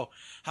talking about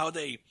how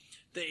they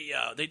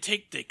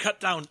cut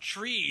down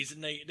trees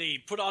and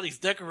they put all these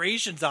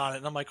decorations on it,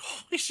 and I'm like,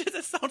 holy shit,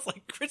 that sounds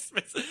like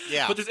Christmas.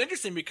 Yeah. But it's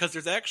interesting because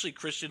there's actually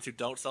Christians who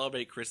don't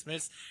celebrate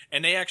Christmas,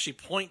 and they actually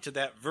point to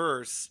that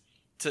verse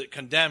to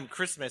condemn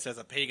Christmas as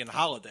a pagan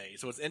holiday.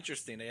 So it's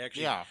interesting. They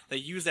actually they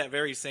use that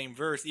very same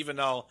verse, even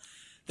though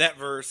that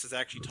verse is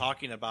actually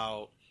talking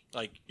about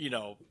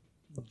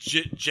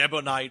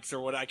Jebusites or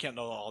what, I can't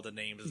know all the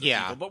names of the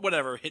people, but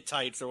whatever,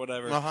 Hittites or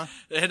whatever.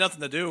 It had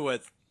nothing to do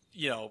with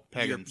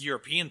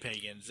European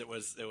pagans. It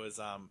was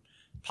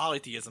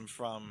polytheism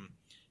from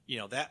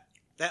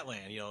that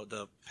land,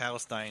 the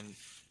Palestine,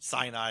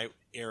 Sinai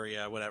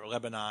area, whatever,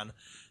 Lebanon.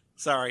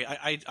 Sorry,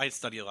 I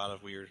study a lot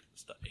of weird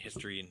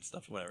history and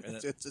stuff, whatever. And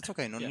it's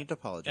okay. No need to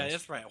apologize. Yeah,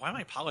 that's right. Why am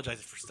I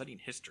apologizing for studying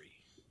history,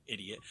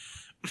 idiot?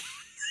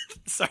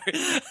 Sorry,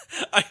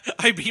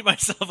 I beat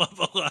myself up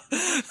a lot.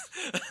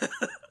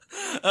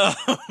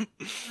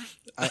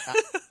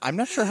 I'm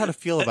not sure how to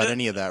feel about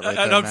any of that right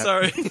there, I'm Matt.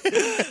 sorry.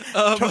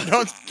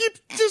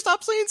 Just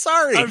stop saying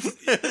sorry.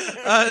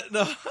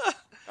 No.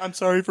 I'm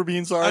sorry for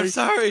being sorry.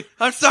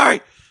 I'm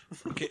sorry.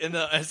 Okay, and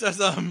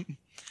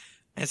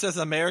it says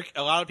America.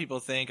 A lot of people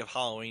think of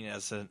Halloween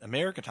as an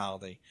American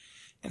holiday.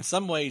 In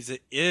some ways,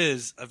 it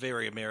is a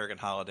very American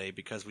holiday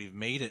because we've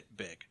made it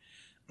big.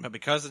 But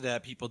because of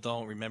that, people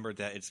don't remember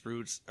that its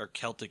roots are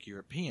Celtic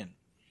European.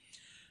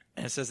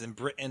 And it says in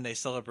Britain they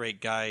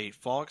celebrate Guy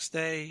Fawkes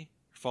Day.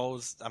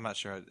 Foes, I'm not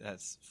sure.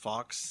 That's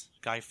Fawkes,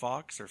 Guy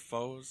Fawkes, or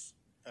Foes.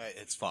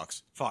 It's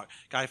Fox.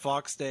 Guy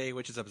Fawkes Day,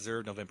 which is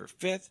observed November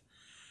 5th,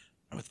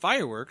 with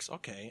fireworks.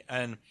 Okay,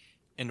 and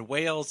in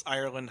Wales,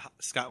 Ireland,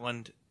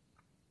 Scotland,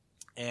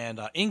 and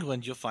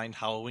England, you'll find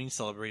Halloween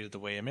celebrated the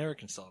way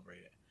Americans celebrate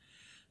it.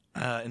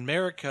 In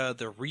America,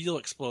 the real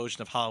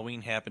explosion of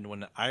Halloween happened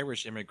when the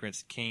Irish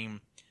immigrants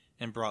came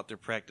and brought their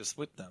practice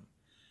with them.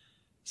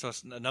 So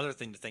it's another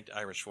thing to thank the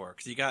Irish for,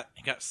 because you got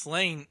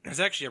Slain. There's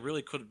actually a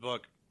really cool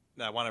book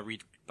that I want to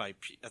read by,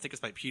 I think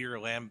it's by Peter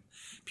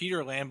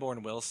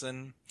Lamborn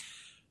Wilson,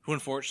 who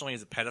unfortunately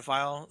is a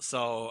pedophile.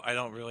 So I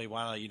don't really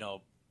want to,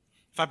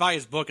 if I buy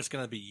his book, it's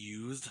going to be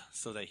used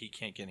so that he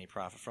can't get any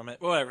profit from it.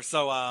 Whatever.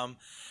 So,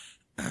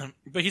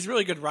 but he's a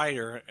really good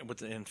writer.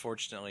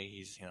 Unfortunately,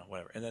 he's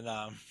whatever. And then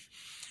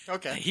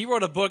okay, he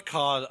wrote a book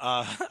called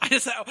I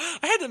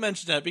had to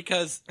mention that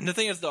because the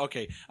thing is,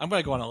 okay, I'm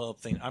going to go on a little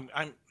thing. I'm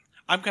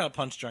kind of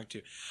punch drunk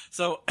too.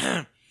 So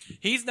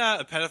he's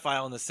not a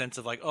pedophile in the sense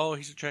of like, oh,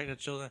 he's attracted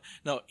to children.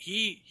 No,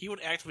 he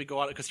would actively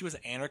go out because he was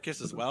an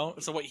anarchist as well.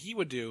 So what he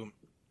would do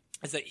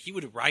is that he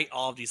would write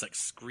all of these like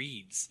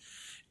screeds.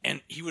 And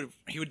he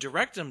would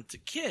direct them to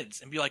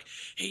kids and be like,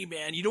 hey,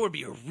 man, what would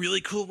be a really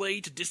cool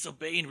way to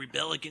disobey and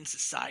rebel against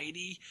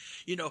society?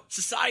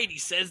 Society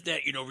says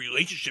that,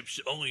 relationships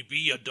should only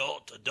be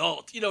adult.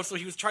 So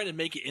he was trying to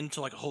make it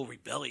into like a whole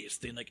rebellious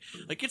thing. Like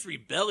it's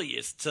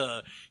rebellious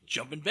to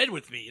jump in bed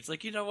with me. It's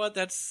like, you know what?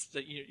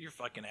 You're a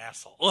fucking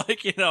asshole.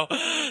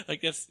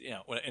 Like that's,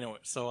 anyway.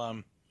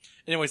 So,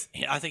 anyways,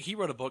 I think he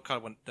wrote a book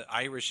called When the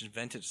Irish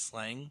Invented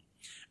Slang,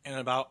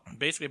 and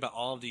basically about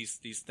all of these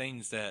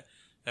things that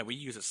we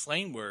use as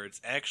slang words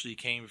originally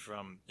came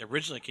from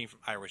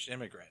Irish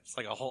immigrants.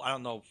 Like a whole, I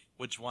don't know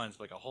which ones,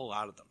 but like a whole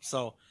lot of them.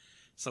 So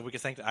we can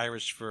thank the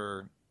Irish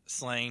for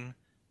slang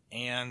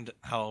and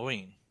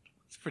Halloween.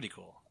 It's pretty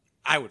cool.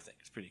 I would think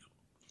it's pretty cool.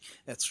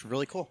 That's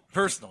really cool,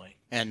 personally.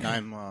 And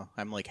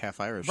I'm like half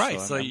Irish, right?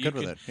 So I'm good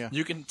with it. Yeah,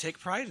 you can take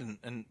pride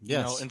in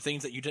yes. in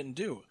things that you didn't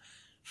do.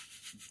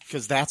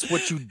 Because that's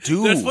what you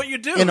do. That's what you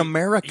do in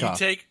America.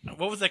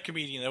 What was that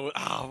comedian?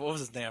 What was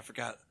his name? I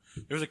forgot.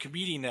 There was a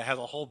comedian that has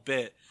a whole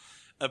bit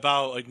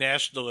about like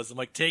nationalism,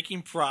 like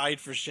taking pride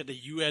for shit that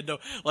you had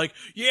like,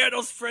 yeah,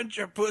 those French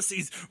are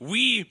pussies.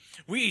 We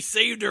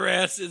saved their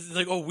asses.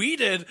 Like, oh, we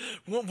did.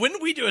 When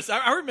did we do it?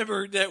 I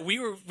remember that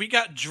we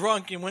got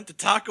drunk and went to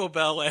Taco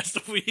Bell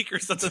last week or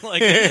something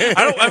like that.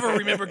 I don't ever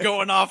remember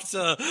going off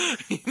to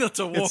war.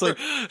 It's like,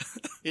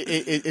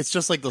 it's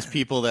just like those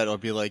people that will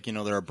be like,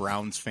 they're a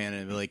Browns fan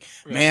and be like,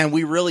 man,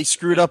 we really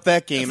screwed up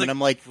that game. And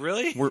I'm like,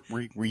 really?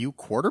 Were you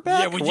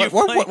quarterback? Yeah,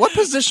 what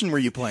position were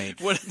you playing?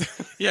 What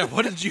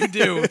did you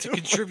do to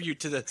contribute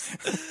to this?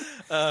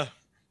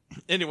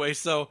 Anyway,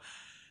 so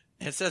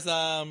it says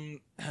okay,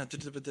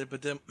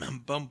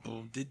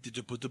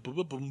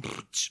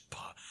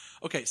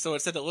 so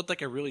it said it looked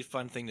like a really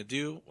fun thing to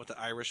do with the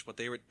Irish,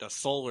 the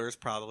Solars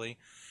probably.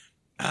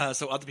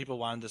 So other people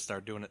wanted to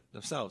start doing it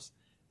themselves.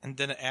 And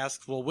then it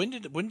asks, well, when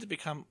did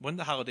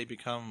the holiday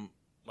become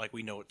like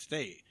we know it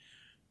today?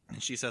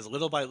 And she says,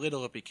 little by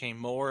little it became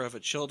more of a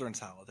children's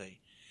holiday.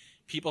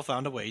 People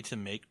found a way to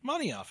make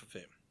money off of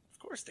it. Of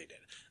course they did.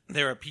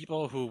 There are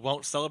people who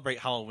won't celebrate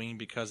Halloween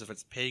because of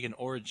its pagan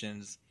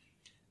origins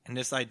and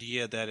this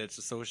idea that it's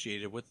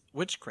associated with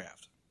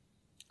witchcraft.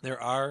 There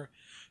are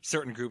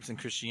certain groups in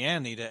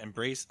Christianity that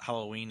embrace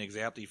Halloween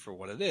exactly for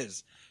what it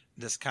is.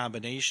 This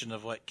combination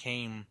of what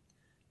came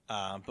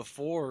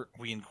before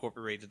we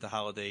incorporated the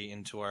holiday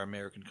into our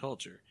American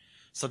culture.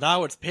 So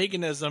now it's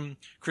paganism,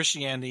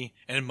 Christianity,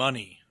 and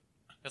money.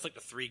 That's like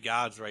the three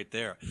gods right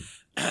there.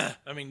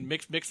 I mean,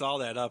 mix all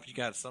that up, you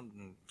got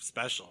something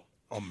special.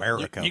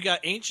 America. You got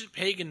ancient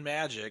pagan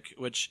magic,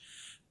 which,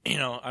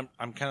 I'm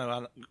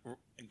kind of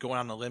going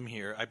on a limb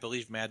here. I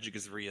believe magic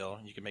is real.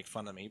 You can make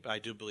fun of me, but I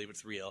do believe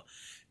it's real.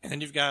 And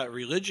then you've got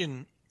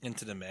religion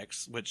into the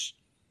mix, which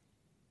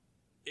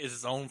is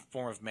its own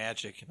form of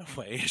magic in a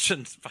way. I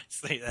shouldn't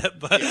say that,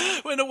 but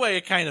in a way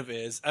it kind of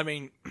is. I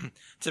mean,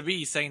 to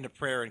be saying a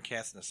prayer and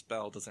casting a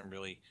spell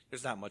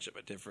there's not much of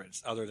a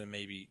difference other than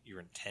maybe your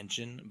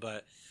intention,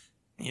 but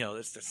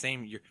it's the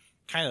same. You're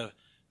kind of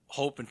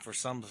hoping for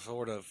some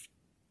sort of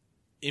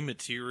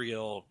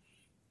immaterial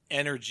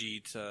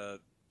energy to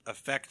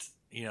affect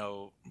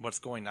what's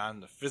going on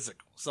in the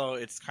physical. So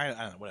it's kind of,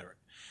 I don't know, whatever.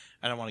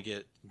 I don't want to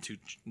get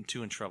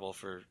too in trouble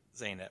for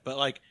saying that, but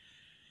like,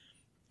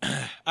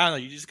 I don't know.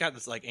 You just got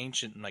this like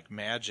ancient like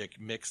magic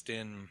mixed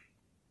in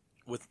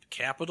with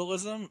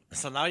capitalism.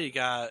 So now you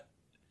got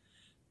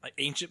like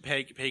ancient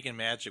pagan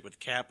magic with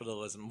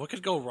capitalism. What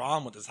could go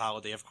wrong with this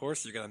holiday? Of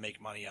course, you're going to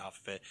make money off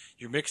of it.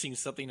 You're mixing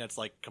something that's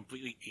like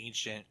completely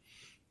ancient,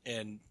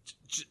 and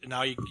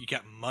now you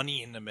got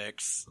money in the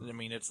mix. I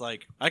mean, it's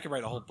like I could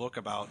write a whole book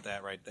about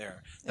that right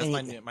there. That's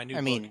my new book.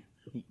 I mean,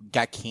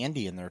 got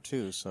candy in there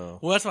too. So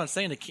well, that's what I'm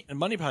saying. The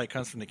money probably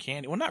comes from the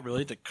candy. Well, not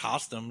really. The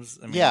costumes.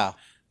 I mean, yeah,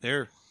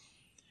 they're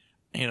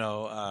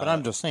but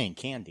I'm just saying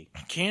candy.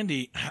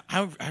 Candy.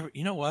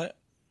 You know what?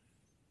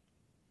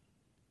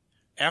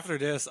 After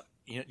this,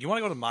 you want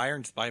to go to Meijer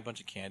and just buy a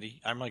bunch of candy?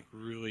 I'm like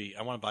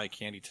I want to buy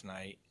candy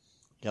tonight.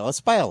 Yeah,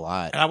 let's buy a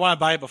lot. And I want to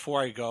buy it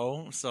before I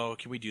go, so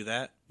can we do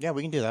that? Yeah,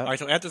 we can do that. All right,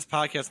 so after this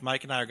podcast,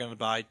 Mike and I are going to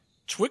buy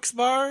Twix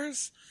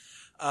bars,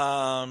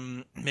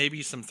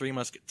 maybe some Three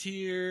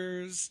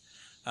Musketeers.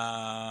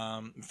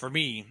 For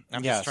me,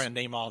 I'm just trying to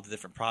name all the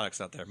different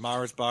products out there.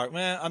 Mars bar.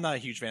 Well, I'm not a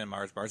huge fan of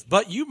Mars bars,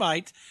 but you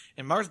might,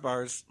 and Mars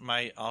bars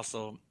might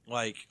also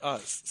like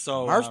us.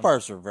 So Mars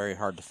bars are very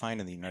hard to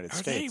find in the United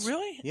States. Are they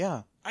really?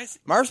 Yeah.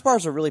 Mars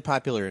bars are really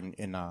popular in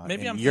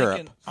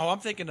Europe. I'm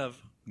thinking of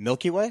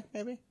Milky Way,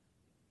 maybe.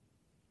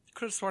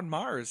 Could have sworn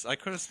Mars. I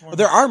could have sworn. Well,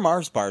 there are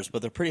Mars bars,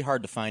 but they're pretty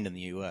hard to find in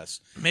the U.S.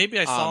 Maybe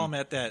I saw them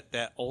at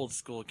that old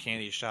school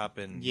candy shop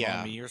in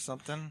Miami or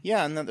something.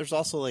 Yeah, and then there's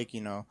also like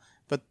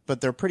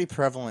but they're pretty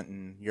prevalent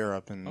in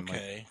Europe and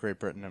like Great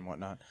Britain and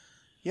whatnot.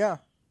 Yeah.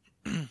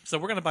 So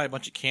we're gonna buy a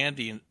bunch of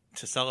candy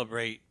to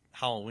celebrate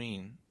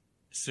Halloween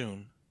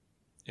soon.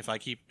 If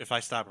I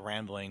stop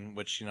rambling,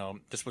 which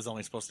this was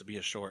only supposed to be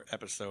a short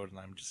episode, and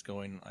I'm just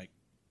going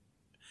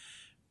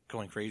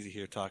crazy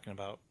here talking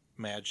about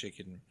magic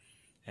and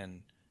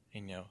and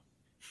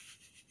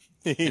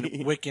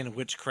Wiccan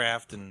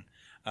witchcraft, and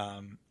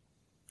I'm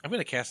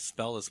gonna cast a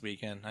spell this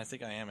weekend. I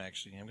think I am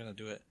actually. I'm gonna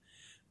do it.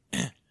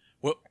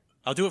 Well,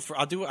 I'll do it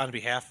on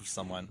behalf of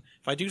someone.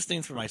 If I do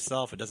things for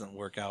myself, it doesn't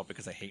work out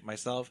because I hate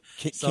myself.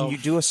 Can you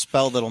do a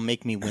spell that'll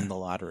make me win the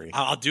lottery?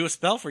 I'll do a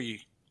spell for you.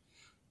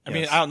 I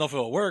mean, I don't know if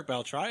it'll work, but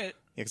I'll try it.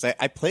 Yeah, because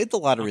I played the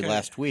lottery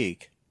last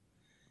week,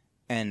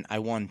 and I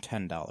won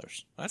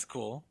 $10. That's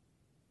cool.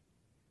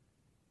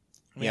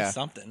 I mean,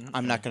 something.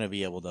 I'm not going to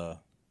be able to,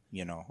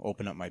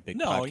 open up my big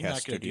podcast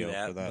studio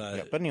for that. But,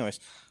 yeah, but anyways,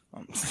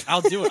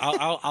 I'll do it.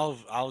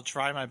 I'll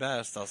try my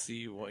best. I'll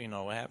see what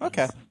happens.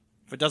 Okay.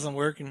 If it doesn't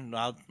work, and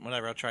I'll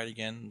try it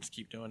again. Just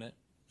keep doing it.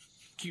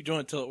 Keep doing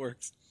it till it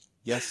works.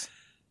 Yes.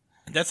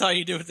 That's how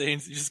you do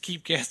things. You just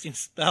keep casting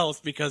spells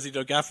because,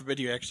 God forbid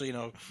you actually,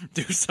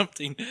 do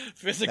something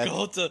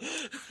physical to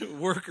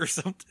work or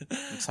something.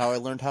 That's how I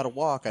learned how to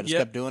walk. I just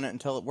kept doing it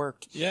until it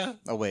worked. Yeah.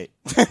 Oh, wait.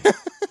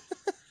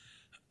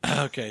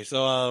 Okay,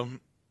 so,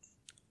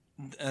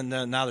 and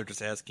then now they're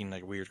just asking,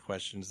 like, weird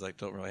questions, like,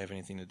 don't really have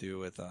anything to do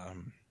with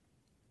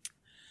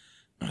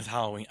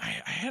Halloween. I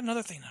had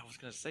another thing I was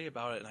going to say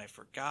about it, and I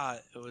forgot.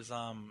 It was,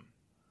 oh,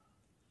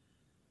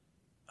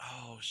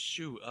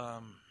 shoot,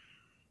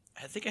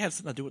 I think it had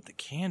something to do with the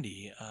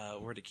candy,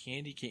 where the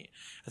candy came.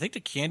 I think the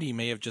candy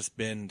may have just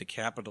been the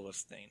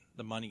capitalist thing,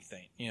 the money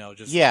thing.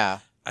 Yeah.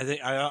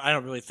 I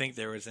don't really think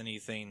there was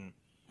anything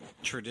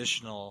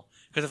traditional,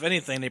 because if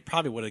anything, they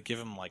probably would have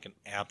given him like an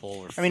apple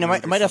or. I mean,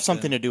 it might have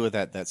something to do with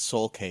that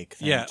soul cake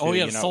thing. Yeah. Too, Oh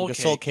yeah.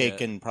 Soul cake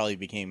and probably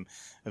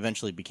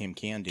eventually became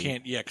candy.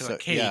 Because a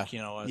cake,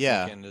 thinking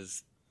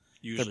is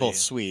usually they're both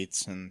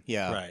sweets, and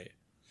right.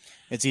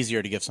 It's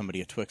easier to give somebody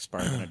a Twix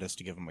bar than it is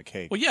to give them a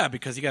cake. Well, yeah,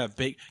 because you got to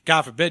bake.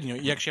 God forbid,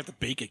 you actually have to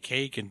bake a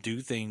cake and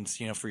do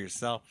things, for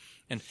yourself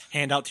and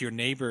hand out to your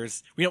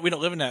neighbors. We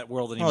don't live in that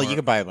world anymore. Well, you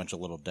could buy a bunch of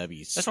Little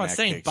Debbie's. That's what I'm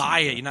saying. Buy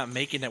it. You're not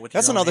making that with.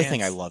 That's your another own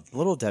thing I hands. love.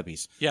 Little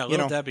Debbie's. Yeah,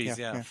 Little Debbie's.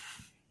 Yeah.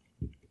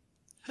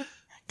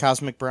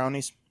 Cosmic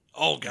brownies.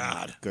 Oh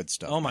God. Good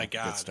stuff. Oh my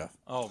God. Good stuff.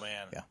 Oh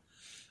man.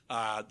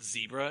 Yeah.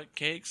 Zebra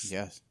cakes.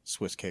 Yes.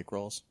 Swiss cake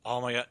rolls.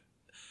 Oh my God.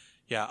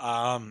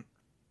 Yeah.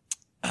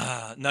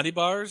 Nutty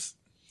bars.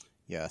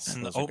 Yes.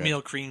 And the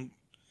oatmeal cream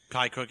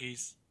pie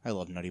cookies. I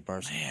love Nutty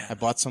Bars. Man. I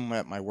bought some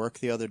at my work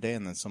the other day,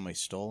 and then somebody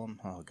stole them.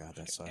 Oh God,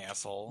 that sucks.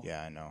 Asshole.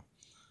 Yeah, I know.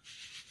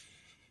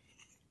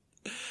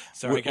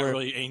 Sorry, I got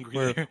really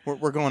angry there.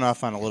 We're going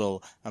off on a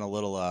little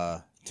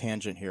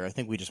tangent here. I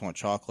think we just want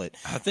chocolate.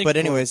 But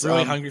anyways, we're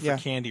really hungry for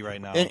candy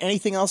right now.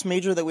 Anything else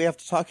major that we have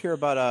to talk here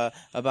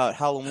about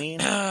Halloween?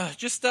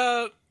 Just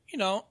if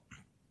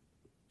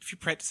you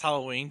practice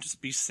Halloween,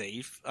 just be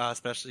safe,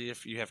 especially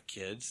if you have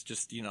kids.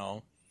 Just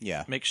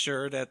make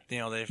sure that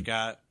they've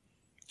got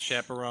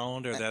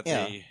chaperoned or that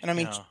they. And I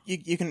mean,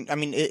 you can. I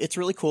mean, it's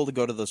really cool to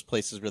go to those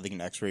places where they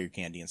can X-ray your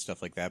candy and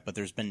stuff like that. But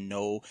there's been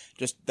no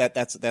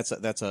that's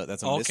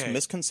a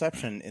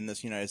misconception in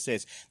this United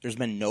States. There's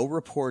been no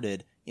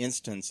reported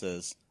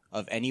instances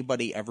of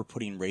anybody ever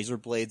putting razor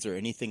blades or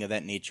anything of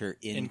that nature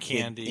in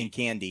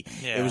candy.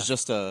 Yeah. It was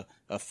just a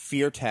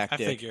fear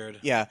tactic. I figured.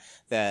 Yeah,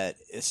 that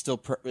is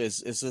still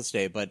is this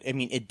day. But, I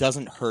mean, it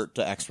doesn't hurt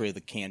to x-ray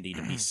the candy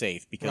to be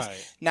safe because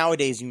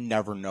nowadays you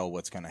never know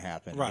what's going to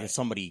happen. Right.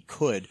 Somebody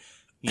could,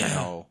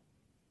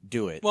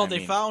 do it. Well, they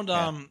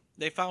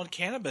found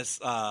cannabis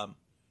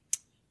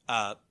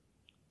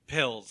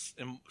pills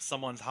in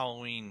someone's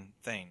Halloween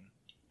thing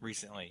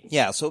recently.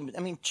 Yeah, so,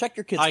 I mean, check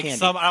your kids'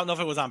 candy. I don't know if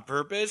it was on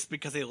purpose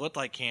because they looked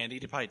like candy.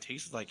 They probably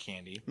tasted like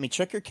candy. I mean,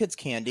 check your kids'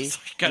 candy. So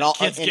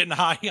kids getting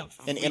high.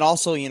 And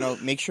also,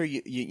 make sure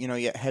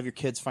you have your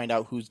kids find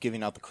out who's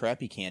giving out the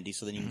crappy candy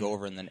so then you can go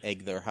over and then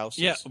egg their houses.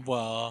 Yeah,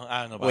 well,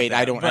 I don't know about Wait,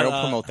 that. I don't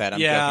promote that. I'm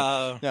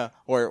yeah. joking. Yeah,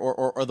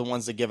 or the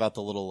ones that give out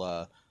the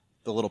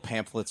little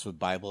pamphlets with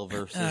Bible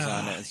verses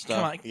on it and stuff.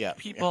 Come on, yeah,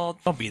 people,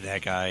 don't be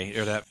that guy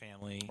or that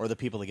family. Or the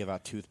people that give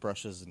out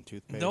toothbrushes and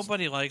toothpaste.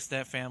 Nobody likes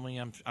that family.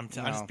 I'm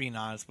just being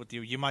honest with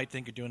you. You might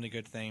think you're doing a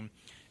good thing,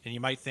 and you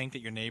might think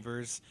that your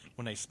neighbors,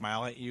 when they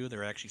smile at you,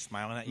 they're actually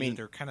smiling at you.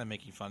 They're kind of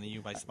making fun of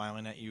you by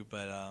smiling at you.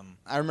 But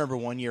I remember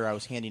one year I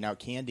was handing out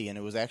candy, and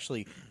it was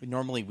actually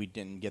normally we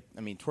didn't get.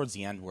 I mean, towards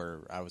the end where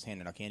I was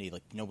handing out candy,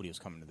 like nobody was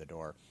coming to the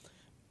door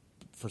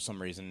for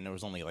some reason. And there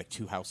was only like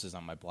 2 houses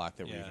on my block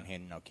that were even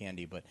handing out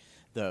candy, but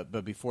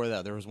before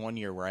that, there was one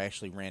year where I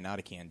actually ran out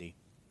of candy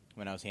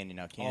when I was handing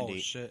out candy. Oh,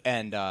 shit.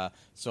 And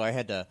so I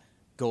had to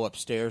go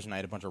upstairs, and I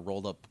had a bunch of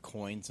rolled up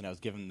coins, and I was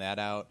giving that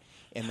out.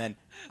 And then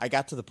I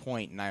got to the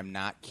point, and I'm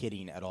not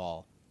kidding at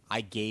all, I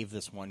gave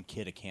this one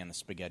kid a can of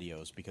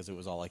SpaghettiOs because it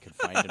was all I could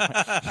find.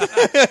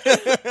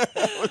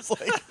 It was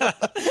like,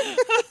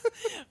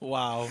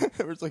 wow.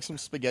 There was like some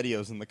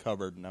SpaghettiOs in the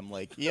cupboard, and I'm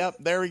like, yep,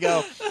 there we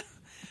go.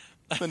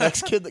 The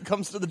next kid that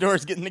comes to the door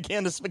is getting a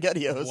can of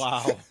SpaghettiOs.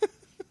 Wow.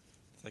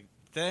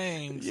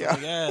 Thanks, I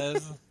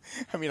guess.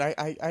 I mean,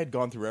 I had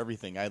gone through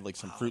everything. I had like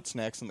some fruit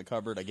snacks in the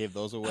cupboard. I gave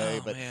those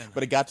away, but man.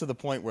 But it got to the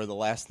point where the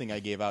last thing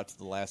I gave out to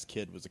the last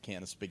kid was a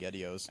can of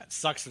SpaghettiOs. That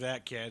sucks for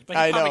that kid. But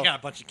he probably got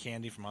a bunch of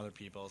candy from other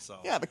people. So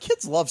yeah, but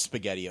kids love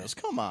SpaghettiOs.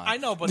 Come on. I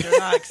know, but they're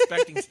not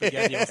expecting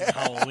SpaghettiOs on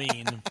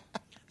Halloween.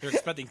 They're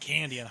expecting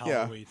candy on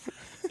Halloween.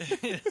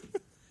 Yeah.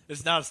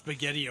 It's not a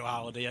SpaghettiO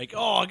holiday. Like,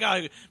 oh, I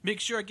gotta make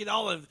sure I get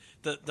all of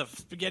the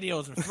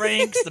SpaghettiOs and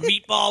Frank's, the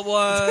meatball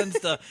ones.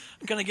 I'm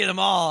gonna get them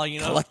all.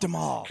 Collect them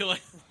all.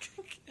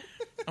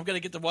 I'm gonna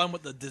get the one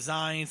with the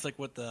designs, like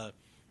with the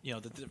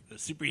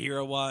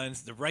superhero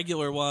ones, the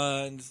regular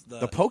ones,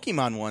 the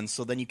Pokemon ones.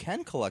 So then you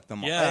can collect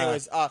them all. Yeah,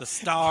 anyways, the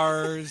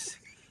stars,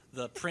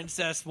 the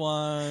princess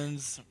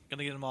ones. I'm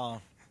gonna get them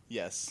all.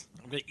 Yes.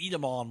 I'm gonna eat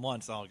them all at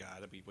once. Oh god,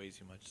 that'd be way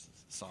too much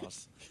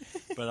sauce.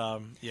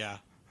 But yeah.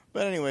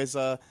 But anyways,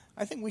 I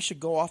think we should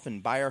go off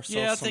and buy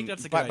ourselves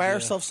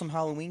ourselves some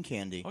Halloween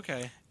candy.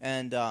 Okay.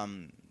 And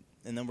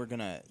then we're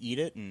gonna eat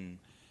it and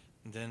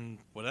then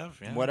whatever.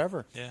 Yeah.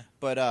 Whatever. Yeah.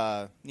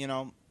 But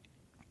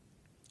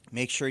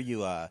make sure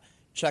you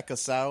check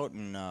us out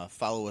and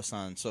follow us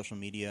on social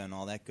media and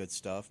all that good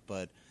stuff.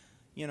 But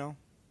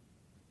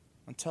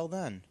until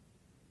then,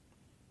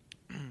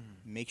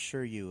 make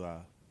sure you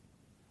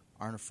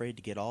aren't afraid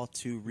to get all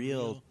too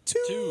real.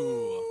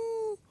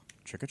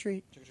 Trick or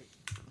treat.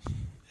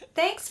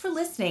 Thanks for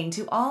listening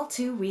to All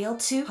Too Real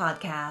 2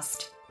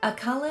 podcast, a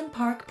Cullen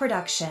Park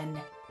production.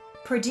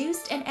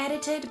 Produced and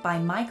edited by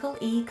Michael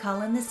E.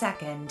 Cullen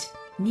II.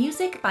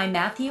 Music by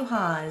Matthew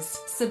Hawes.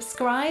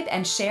 Subscribe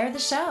and share the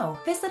show.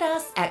 Visit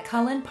us at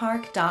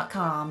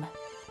cullenpark.com.